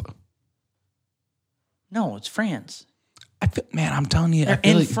Europe? No, it's France. I feel, man, I'm telling you, They're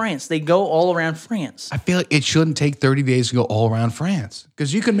in France. They go all around France. I feel like it shouldn't take 30 days to go all around France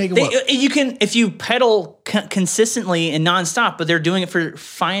because you can make it. You can, if you pedal consistently and nonstop, but they're doing it for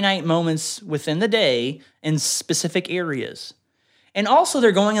finite moments within the day in specific areas. And also,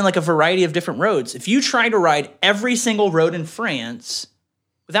 they're going in like a variety of different roads. If you try to ride every single road in France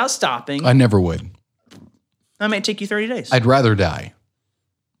without stopping, I never would. that might take you 30 days. I'd rather die.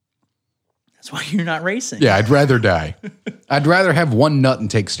 That's why you're not racing. Yeah, I'd rather die. I'd rather have one nut and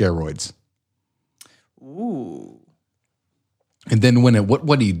take steroids. Ooh. And then win it.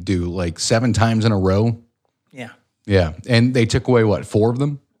 What do you do? Like 7 times in a row? Yeah. Yeah. And they took away what, 4 of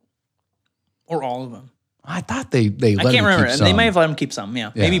them? Or all of them. I thought they let I can't them remember. keep They some. might have let them keep some.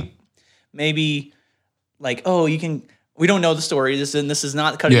 Yeah. Yeah. Maybe like, oh, you can. We don't know the story. This is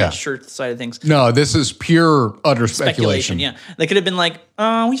not cutting Yeah. edge shirt side of things. No, this is pure utter speculation. Yeah, they could have been like,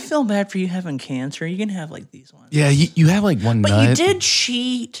 "Oh, we feel bad for you having cancer. You can have like these ones." Yeah, you have like one But nut. you did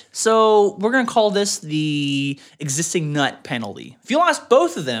cheat, so we're gonna call this the existing nut penalty. If you lost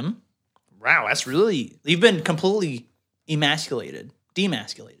both of them, wow, that's really you've been completely demasculated.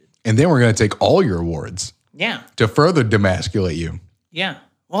 And then we're going to take all your awards Yeah, to further demasculate you. yeah.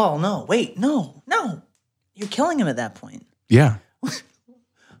 Well, no, wait, no, you're killing him at that point. Yeah.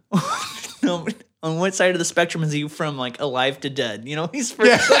 No, on what side of the spectrum is he from? Like alive to dead? You know, he's for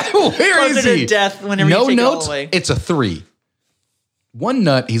Where is closer to he? death whenever no you take it all notes, away. it's a 3. One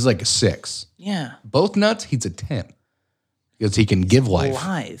nut, he's like a 6. Yeah. Both nuts, he's a 10. Because he can give life.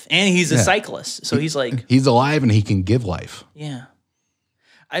 Alive. And he's a cyclist. So he's like, He's alive and he can give life. yeah.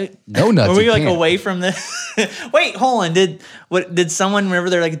 No nuts. Are we he like can't. away from this? Wait, hold on. Did someone remember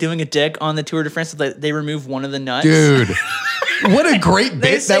they're like doing a dick on the Tour de France? They remove one of the nuts? Dude, what a great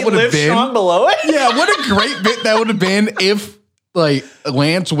They bit say that would have live been. strong below it? Yeah, what a great bit that would have been if like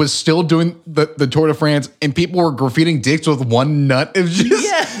Lance was still doing the Tour de France and people were graffitiing dicks with one nut. It was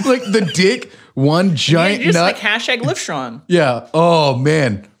just like the dick, one giant just nut. like hashtag live strong. Yeah. Oh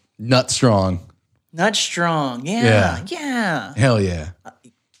man. Nut strong. Nut strong. Yeah. Hell yeah.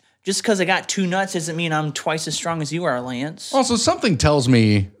 Just because I got 2 nuts doesn't mean I'm twice as strong as you are, Lance. Also, something tells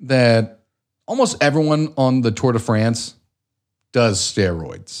me that almost everyone on the Tour de France does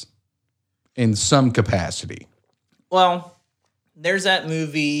steroids in some capacity. Well, there's that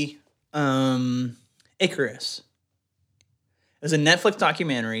movie, Icarus. It was a Netflix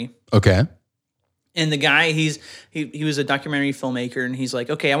documentary. Okay. And the guy, he was a documentary filmmaker, and he's like,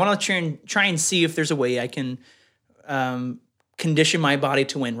 okay, I want to try and see if there's a way I can condition my body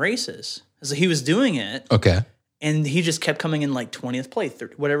to win races. So he was doing it, Okay. and he just kept coming in like 20th place,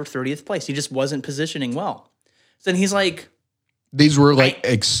 30th place. He just wasn't positioning well. So then he's like, These were like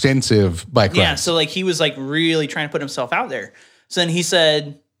extensive bike yeah, rides. so like he was like really trying to put himself out there. So then he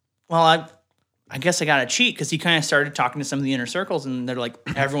said, well, I guess I got to cheat, because he kind of started talking to some of the inner circles, and they're like,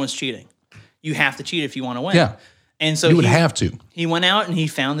 everyone's cheating. You have to cheat if you want to win. Yeah. And so You would have to. he went out and he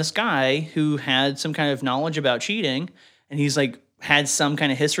found this guy who had some kind of knowledge about cheating, and he's like had some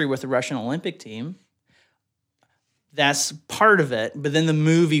kind of history with the Russian Olympic team. That's part of it. But then the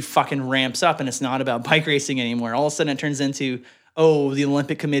movie fucking ramps up, and it's not about bike racing anymore. All of a sudden it turns into, oh, the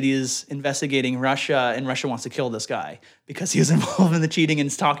Olympic Committee is investigating Russia, and Russia wants to kill this guy because he was involved in the cheating and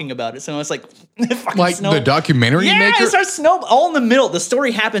is talking about it. So it's like, Like the documentary yeah, maker? it starts all in the middle. The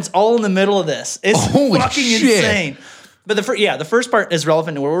story happens all in the middle of this. It's Holy fucking shit. insane. But the first part is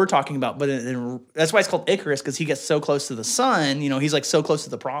relevant to what we're talking about. But that's why it's called Icarus, because he gets so close to the sun. You know, he's like so close to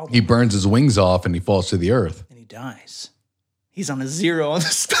the problem, He burns his wings off and he falls to the earth. and he dies. He's on a 0 on the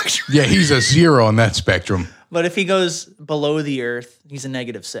spectrum. Yeah, he's a 0 on that spectrum. But if he goes below the earth, he's a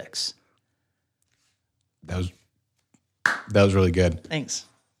 -6. That was really good. Thanks.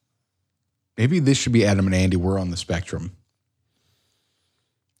 Maybe this should be Adam and Andy. We're on the spectrum.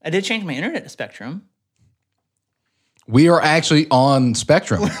 I did change my internet to Spectrum. We are actually on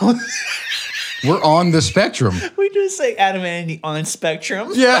Spectrum. We're on the Spectrum. We just say Adam and Andy on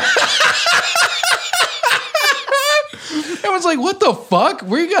Spectrum. Yeah. I was like, what the fuck?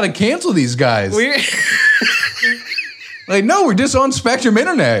 We got to cancel these guys. Like, no, we're just on Spectrum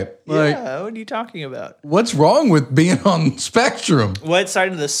Internet. Like, yeah, what are you talking about? what's wrong with being on Spectrum? What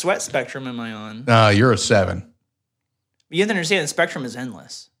side of the sweat spectrum am I on? You're a 7. You have to understand the spectrum is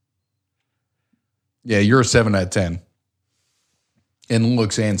endless. Yeah, you're a 7 out of 10. In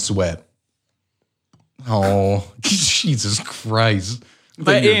looks and sweat. Oh, Jesus Christ.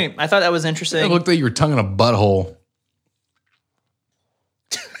 But anyway, I thought that was interesting. It looked like you were tonguing a butthole.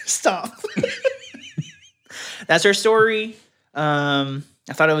 Stop. That's our story. I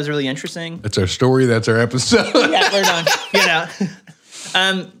thought it was really interesting. That's our story. That's our episode. Yeah, we're done. Get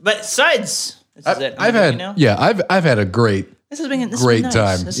out. But Suds, this is it. I've had a great. This has been great nice.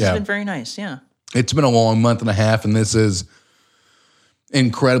 time. This Yeah. has been very nice. Yeah. It's been a long month and a half, and this is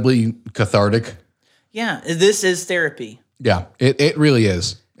incredibly cathartic. Yeah. This is therapy. Yeah, it really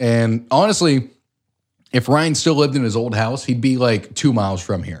is. And honestly, if Ryan still lived in his old house, he'd be like 2 miles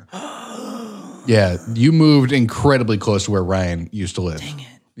from here. Yeah, you moved incredibly close to where Ryan used to live. Dang it.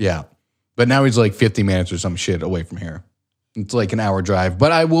 Yeah, but now he's like 50 minutes or some shit away from here. It's like an hour drive,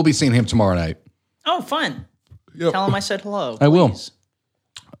 but I will be seeing him tomorrow night. Oh, fun. Yep. Tell him I said hello. I will. Please.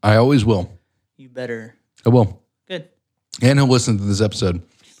 I always will. You better. I will. Good. And he'll listen to this episode.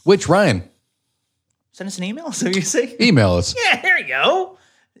 Which, Ryan, Send us an email. So you say. email us. Yeah, here we go.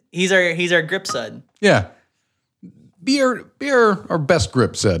 He's our grip sud. Yeah. Be our best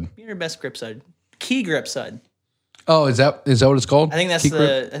grip sud. Be our best grip sud. Key grip sud. Oh, is that what it's called? I think that's Key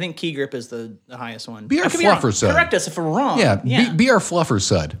grip? I think key grip is the highest one. Be our I could be wrong. fluffer sud. Correct us if we're wrong. Yeah. Be our fluffer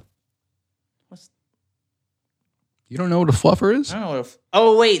sud. You don't know what a fluffer is? I don't know what.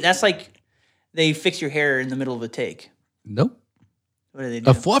 Oh wait, that's like they fix your hair in the middle of a take. Nope. What do they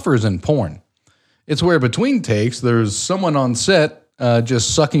do? A fluffer is in porn. It's where between takes, there's someone on set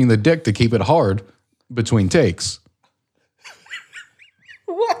just sucking the dick to keep it hard between takes.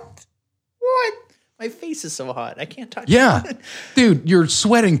 What? My face is so hot. I can't touch Yeah. it. Dude, you're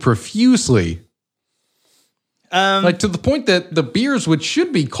sweating profusely. Like to the point that the beers, which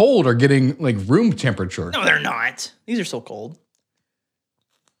should be cold, are getting like room temperature. No, they're not. These are so cold.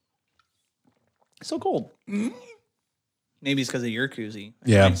 So cold. Maybe it's because of your koozie.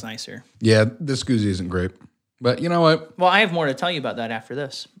 Yeah. Mine's nicer. Yeah, this koozie isn't great. But you know what? Well, I have more to tell you about that after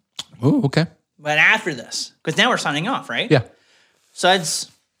this. Oh, okay. But after this, because now we're signing off, right? Yeah. Suds,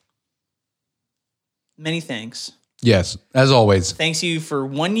 many thanks. Yes, as always. Thanks you for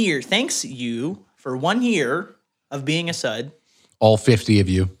 1 year. Thanks you for 1 year of being a Sud, All 50 of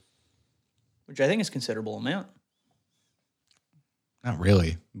you. which I think is a considerable amount. Not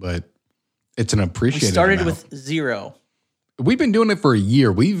really, but it's an We appreciated started amount. with 0. We've been doing it for a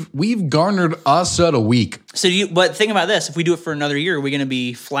year. We've garnered a Sud a week. So but think about this. If we do it for another year, are we going to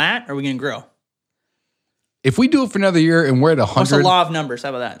be flat or are we going to grow? If we do it for another year and we're at What's the 100, law of numbers? How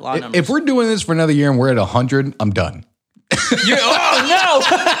about that? Law of numbers. if we're doing this for another year and we're at 100, I'm done. Oh, no.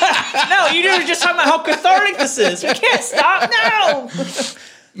 No, you were just talking about how cathartic this is. We can't stop.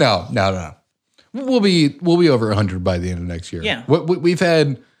 No. No. We'll be over 100 by the end of next year. Yeah. We've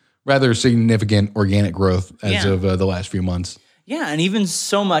had rather significant organic growth as Yeah. of the last few months. Yeah, and even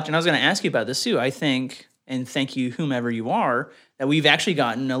so much, and I was going to ask you about this too, I think, and thank you whomever you are, that we've actually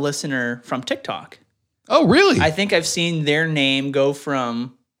gotten a listener from TikTok. Oh, really? I think I've seen their name go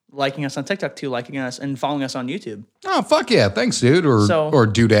from liking us on TikTok to liking us and following us on YouTube. Oh, fuck yeah. Thanks, dude. Or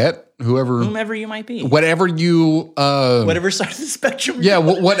dudette, Whomever you might be. whatever you, Whatever side of the spectrum. yeah,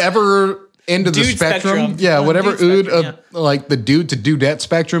 whatever end of the Dude spectrum. spectrum. Yeah, One whatever dude ood of spectrum, like the dude to dudette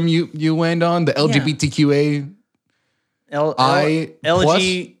spectrum you land on, the LGBTQA.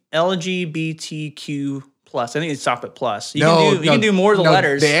 LGBTQ plus. I think it's stop at plus. You You can do more of the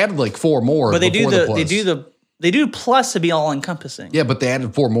letters. They added like 4 more, but they do before they do plus to be all encompassing. Yeah, but they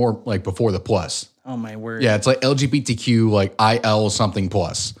added 4 more like before the plus. Oh my word. Yeah, it's like LGBTQ like IL something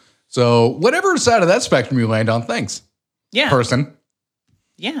plus. So whatever side of that spectrum you land on, thanks, Yeah. person.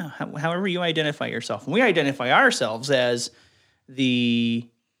 Yeah. However you identify yourself. And we identify ourselves as the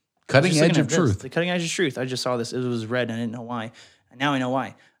Cutting just edge looking of at this, truth. The cutting edge of truth. I just saw this. It was red and I didn't know why. And now I know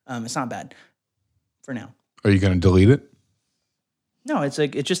why. It's not bad for now. Are you going to delete it? No, it's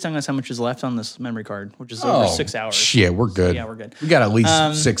like it's just telling us how much is left on this memory card, which is over 6 hours. Shit, we're good. Yeah, we're good. We got at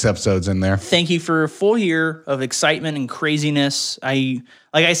least 6 episodes in there. Thank you for a full year of excitement and craziness. Like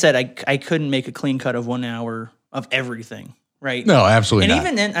I said, I couldn't make a clean cut of 1 hour of everything. right? No, absolutely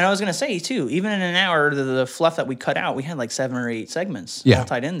And not. and I was going to say too, even in an hour, the fluff that we cut out, we had like 7 or 8 segments all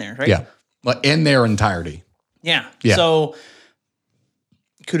tied in there, right? Yeah. Like in their entirety. Yeah. Yeah. So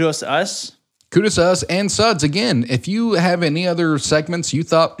kudos to us. Kudos to us and Suds. Again, if you have any other segments you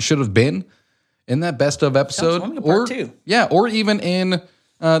thought should have been in that best of episode, want me to part two. Yeah, or even in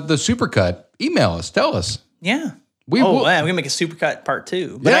the supercut, email us. Tell us. Yeah. We Oh, will. yeah, we're gonna make a supercut part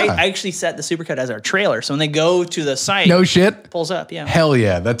 2. But Yeah. I actually set the supercut as our trailer. So when they go to the site, No shit. it pulls up. Yeah. Hell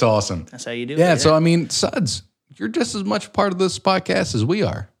yeah, that's awesome. That's how you do it. Yeah, so I mean, Suds, you're just as much part of this podcast as we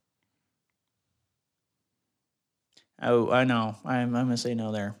are. Oh, I know. I'm gonna say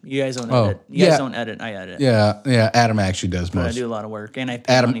no there. You guys don't Oh, edit. You guys yeah. don't edit. I edit. Yeah. Adam actually does But I most. do a lot of work and I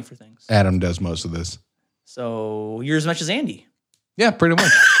pay Adam- money for things. Adam does most of this. So you're as much as Andy. Yeah, pretty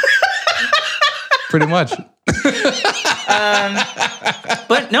much. Pretty much.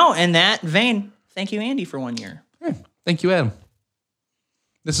 But no, in that vein, thank you, Andy, for 1 year. Thank you, Adam.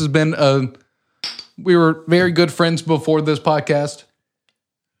 This has been we were very good friends before this podcast.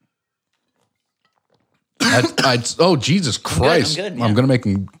 Oh, Jesus Christ. I'm good, yeah. I'm going to make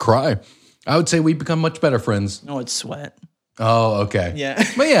him cry. I would say we become much better friends. No, it's sweat. Oh, okay. Yeah.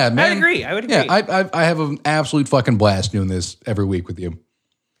 But yeah, man. I would agree. I would agree. Yeah, I have an absolute fucking blast doing this every week with you.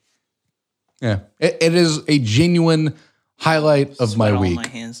 Yeah. It is a genuine highlight of my Sweat all week. on my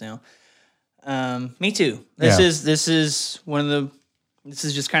hands now. Me too. This Yeah. is one of the. This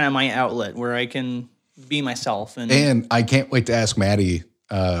is just kind of my outlet where I can be myself And I can't wait to ask Maddie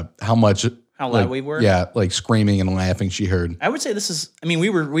how much how loud we were. Yeah, like screaming and laughing she heard. I would say this is. I mean, we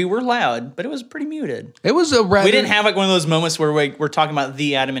were loud, but it was pretty muted. It was a rather We didn't have like one of those moments where we're talking about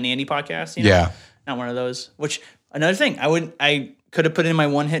the Adam and Andy podcast. You know? Yeah. Not one of those. Which another thing, I could have put in my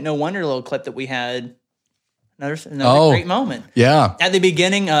one hit no wonder little clip that we had. Another great moment Yeah. at the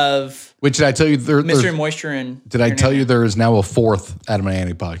beginning of Which did I tell you there, Mystery there's- Moisture and. did I tell you there is now a 4th Adam and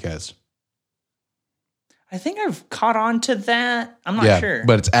Andy podcast? I think I've caught on to that. I'm not Yeah. sure.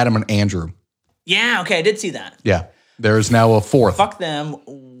 But it's Adam and Andrew. Yeah, okay, I did see that. Yeah. There is now a 4th. Fuck them.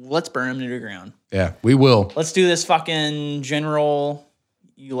 Let's burn them to the ground. Yeah, we will. Let's do this fucking General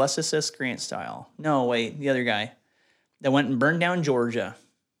Ulysses S. Grant style. No, wait, the other guy that went and burned down Georgia.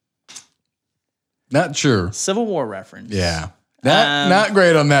 Not sure. Civil War reference. Yeah. Not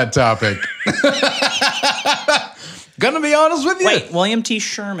great on that topic. Gonna be honest with you. Wait, William T.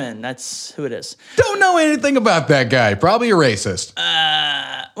 Sherman. That's who it is. Don't know anything about that guy. Probably a racist.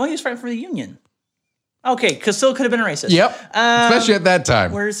 Well, he was fighting for the Union. Okay, because still could have been a racist. Yep. Especially at that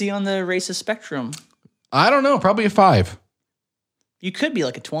time. Where is he on the racist spectrum? I don't know. Probably a 5. You could be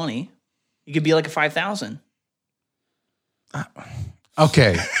like a 20. You could be like a 5,000.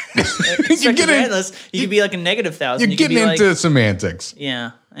 Okay. You're you could be like a negative 1,000. You're getting into semantics.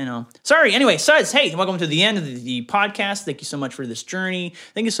 Yeah, I know. Sorry. Anyway, Suds, hey, welcome to the end of the podcast. Thank you so much for this journey.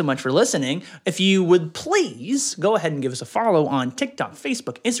 Thank you so much for listening. If you would please go ahead and give us a follow on TikTok,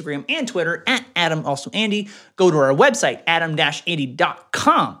 Facebook, Instagram, and Twitter at Adam, also Andy. Go to our website,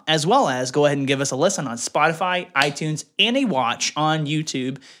 adam-andy.com, as well as go ahead and give us a listen on Spotify, iTunes, and a watch on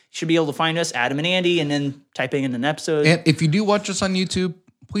YouTube. You should be able to find us, Adam and Andy, and then typing in an episode. And if you do watch us on YouTube,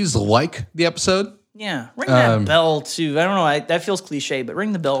 please like the episode. Yeah, ring that bell too. I don't know. That feels cliche, but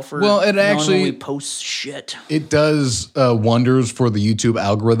ring the bell for Well, it knowing actually- when we post shit. It does wonders for the YouTube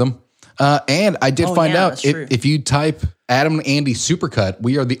algorithm. And I did find yeah, out that's true. if you type Adam and Andy Supercut,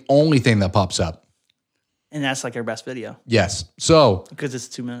 we are the only thing that pops up. And that's like our best video Yes. So, because it's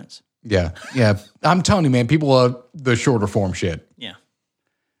 2 minutes. yeah. I'm telling you, man, people love the shorter form shit. Yeah.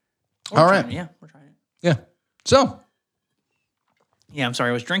 All right. Yeah, we're trying it. Yeah. So, Yeah, I'm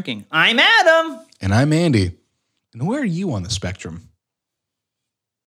sorry, I was drinking. I'm Adam. and I'm Andy. And where are you on the spectrum?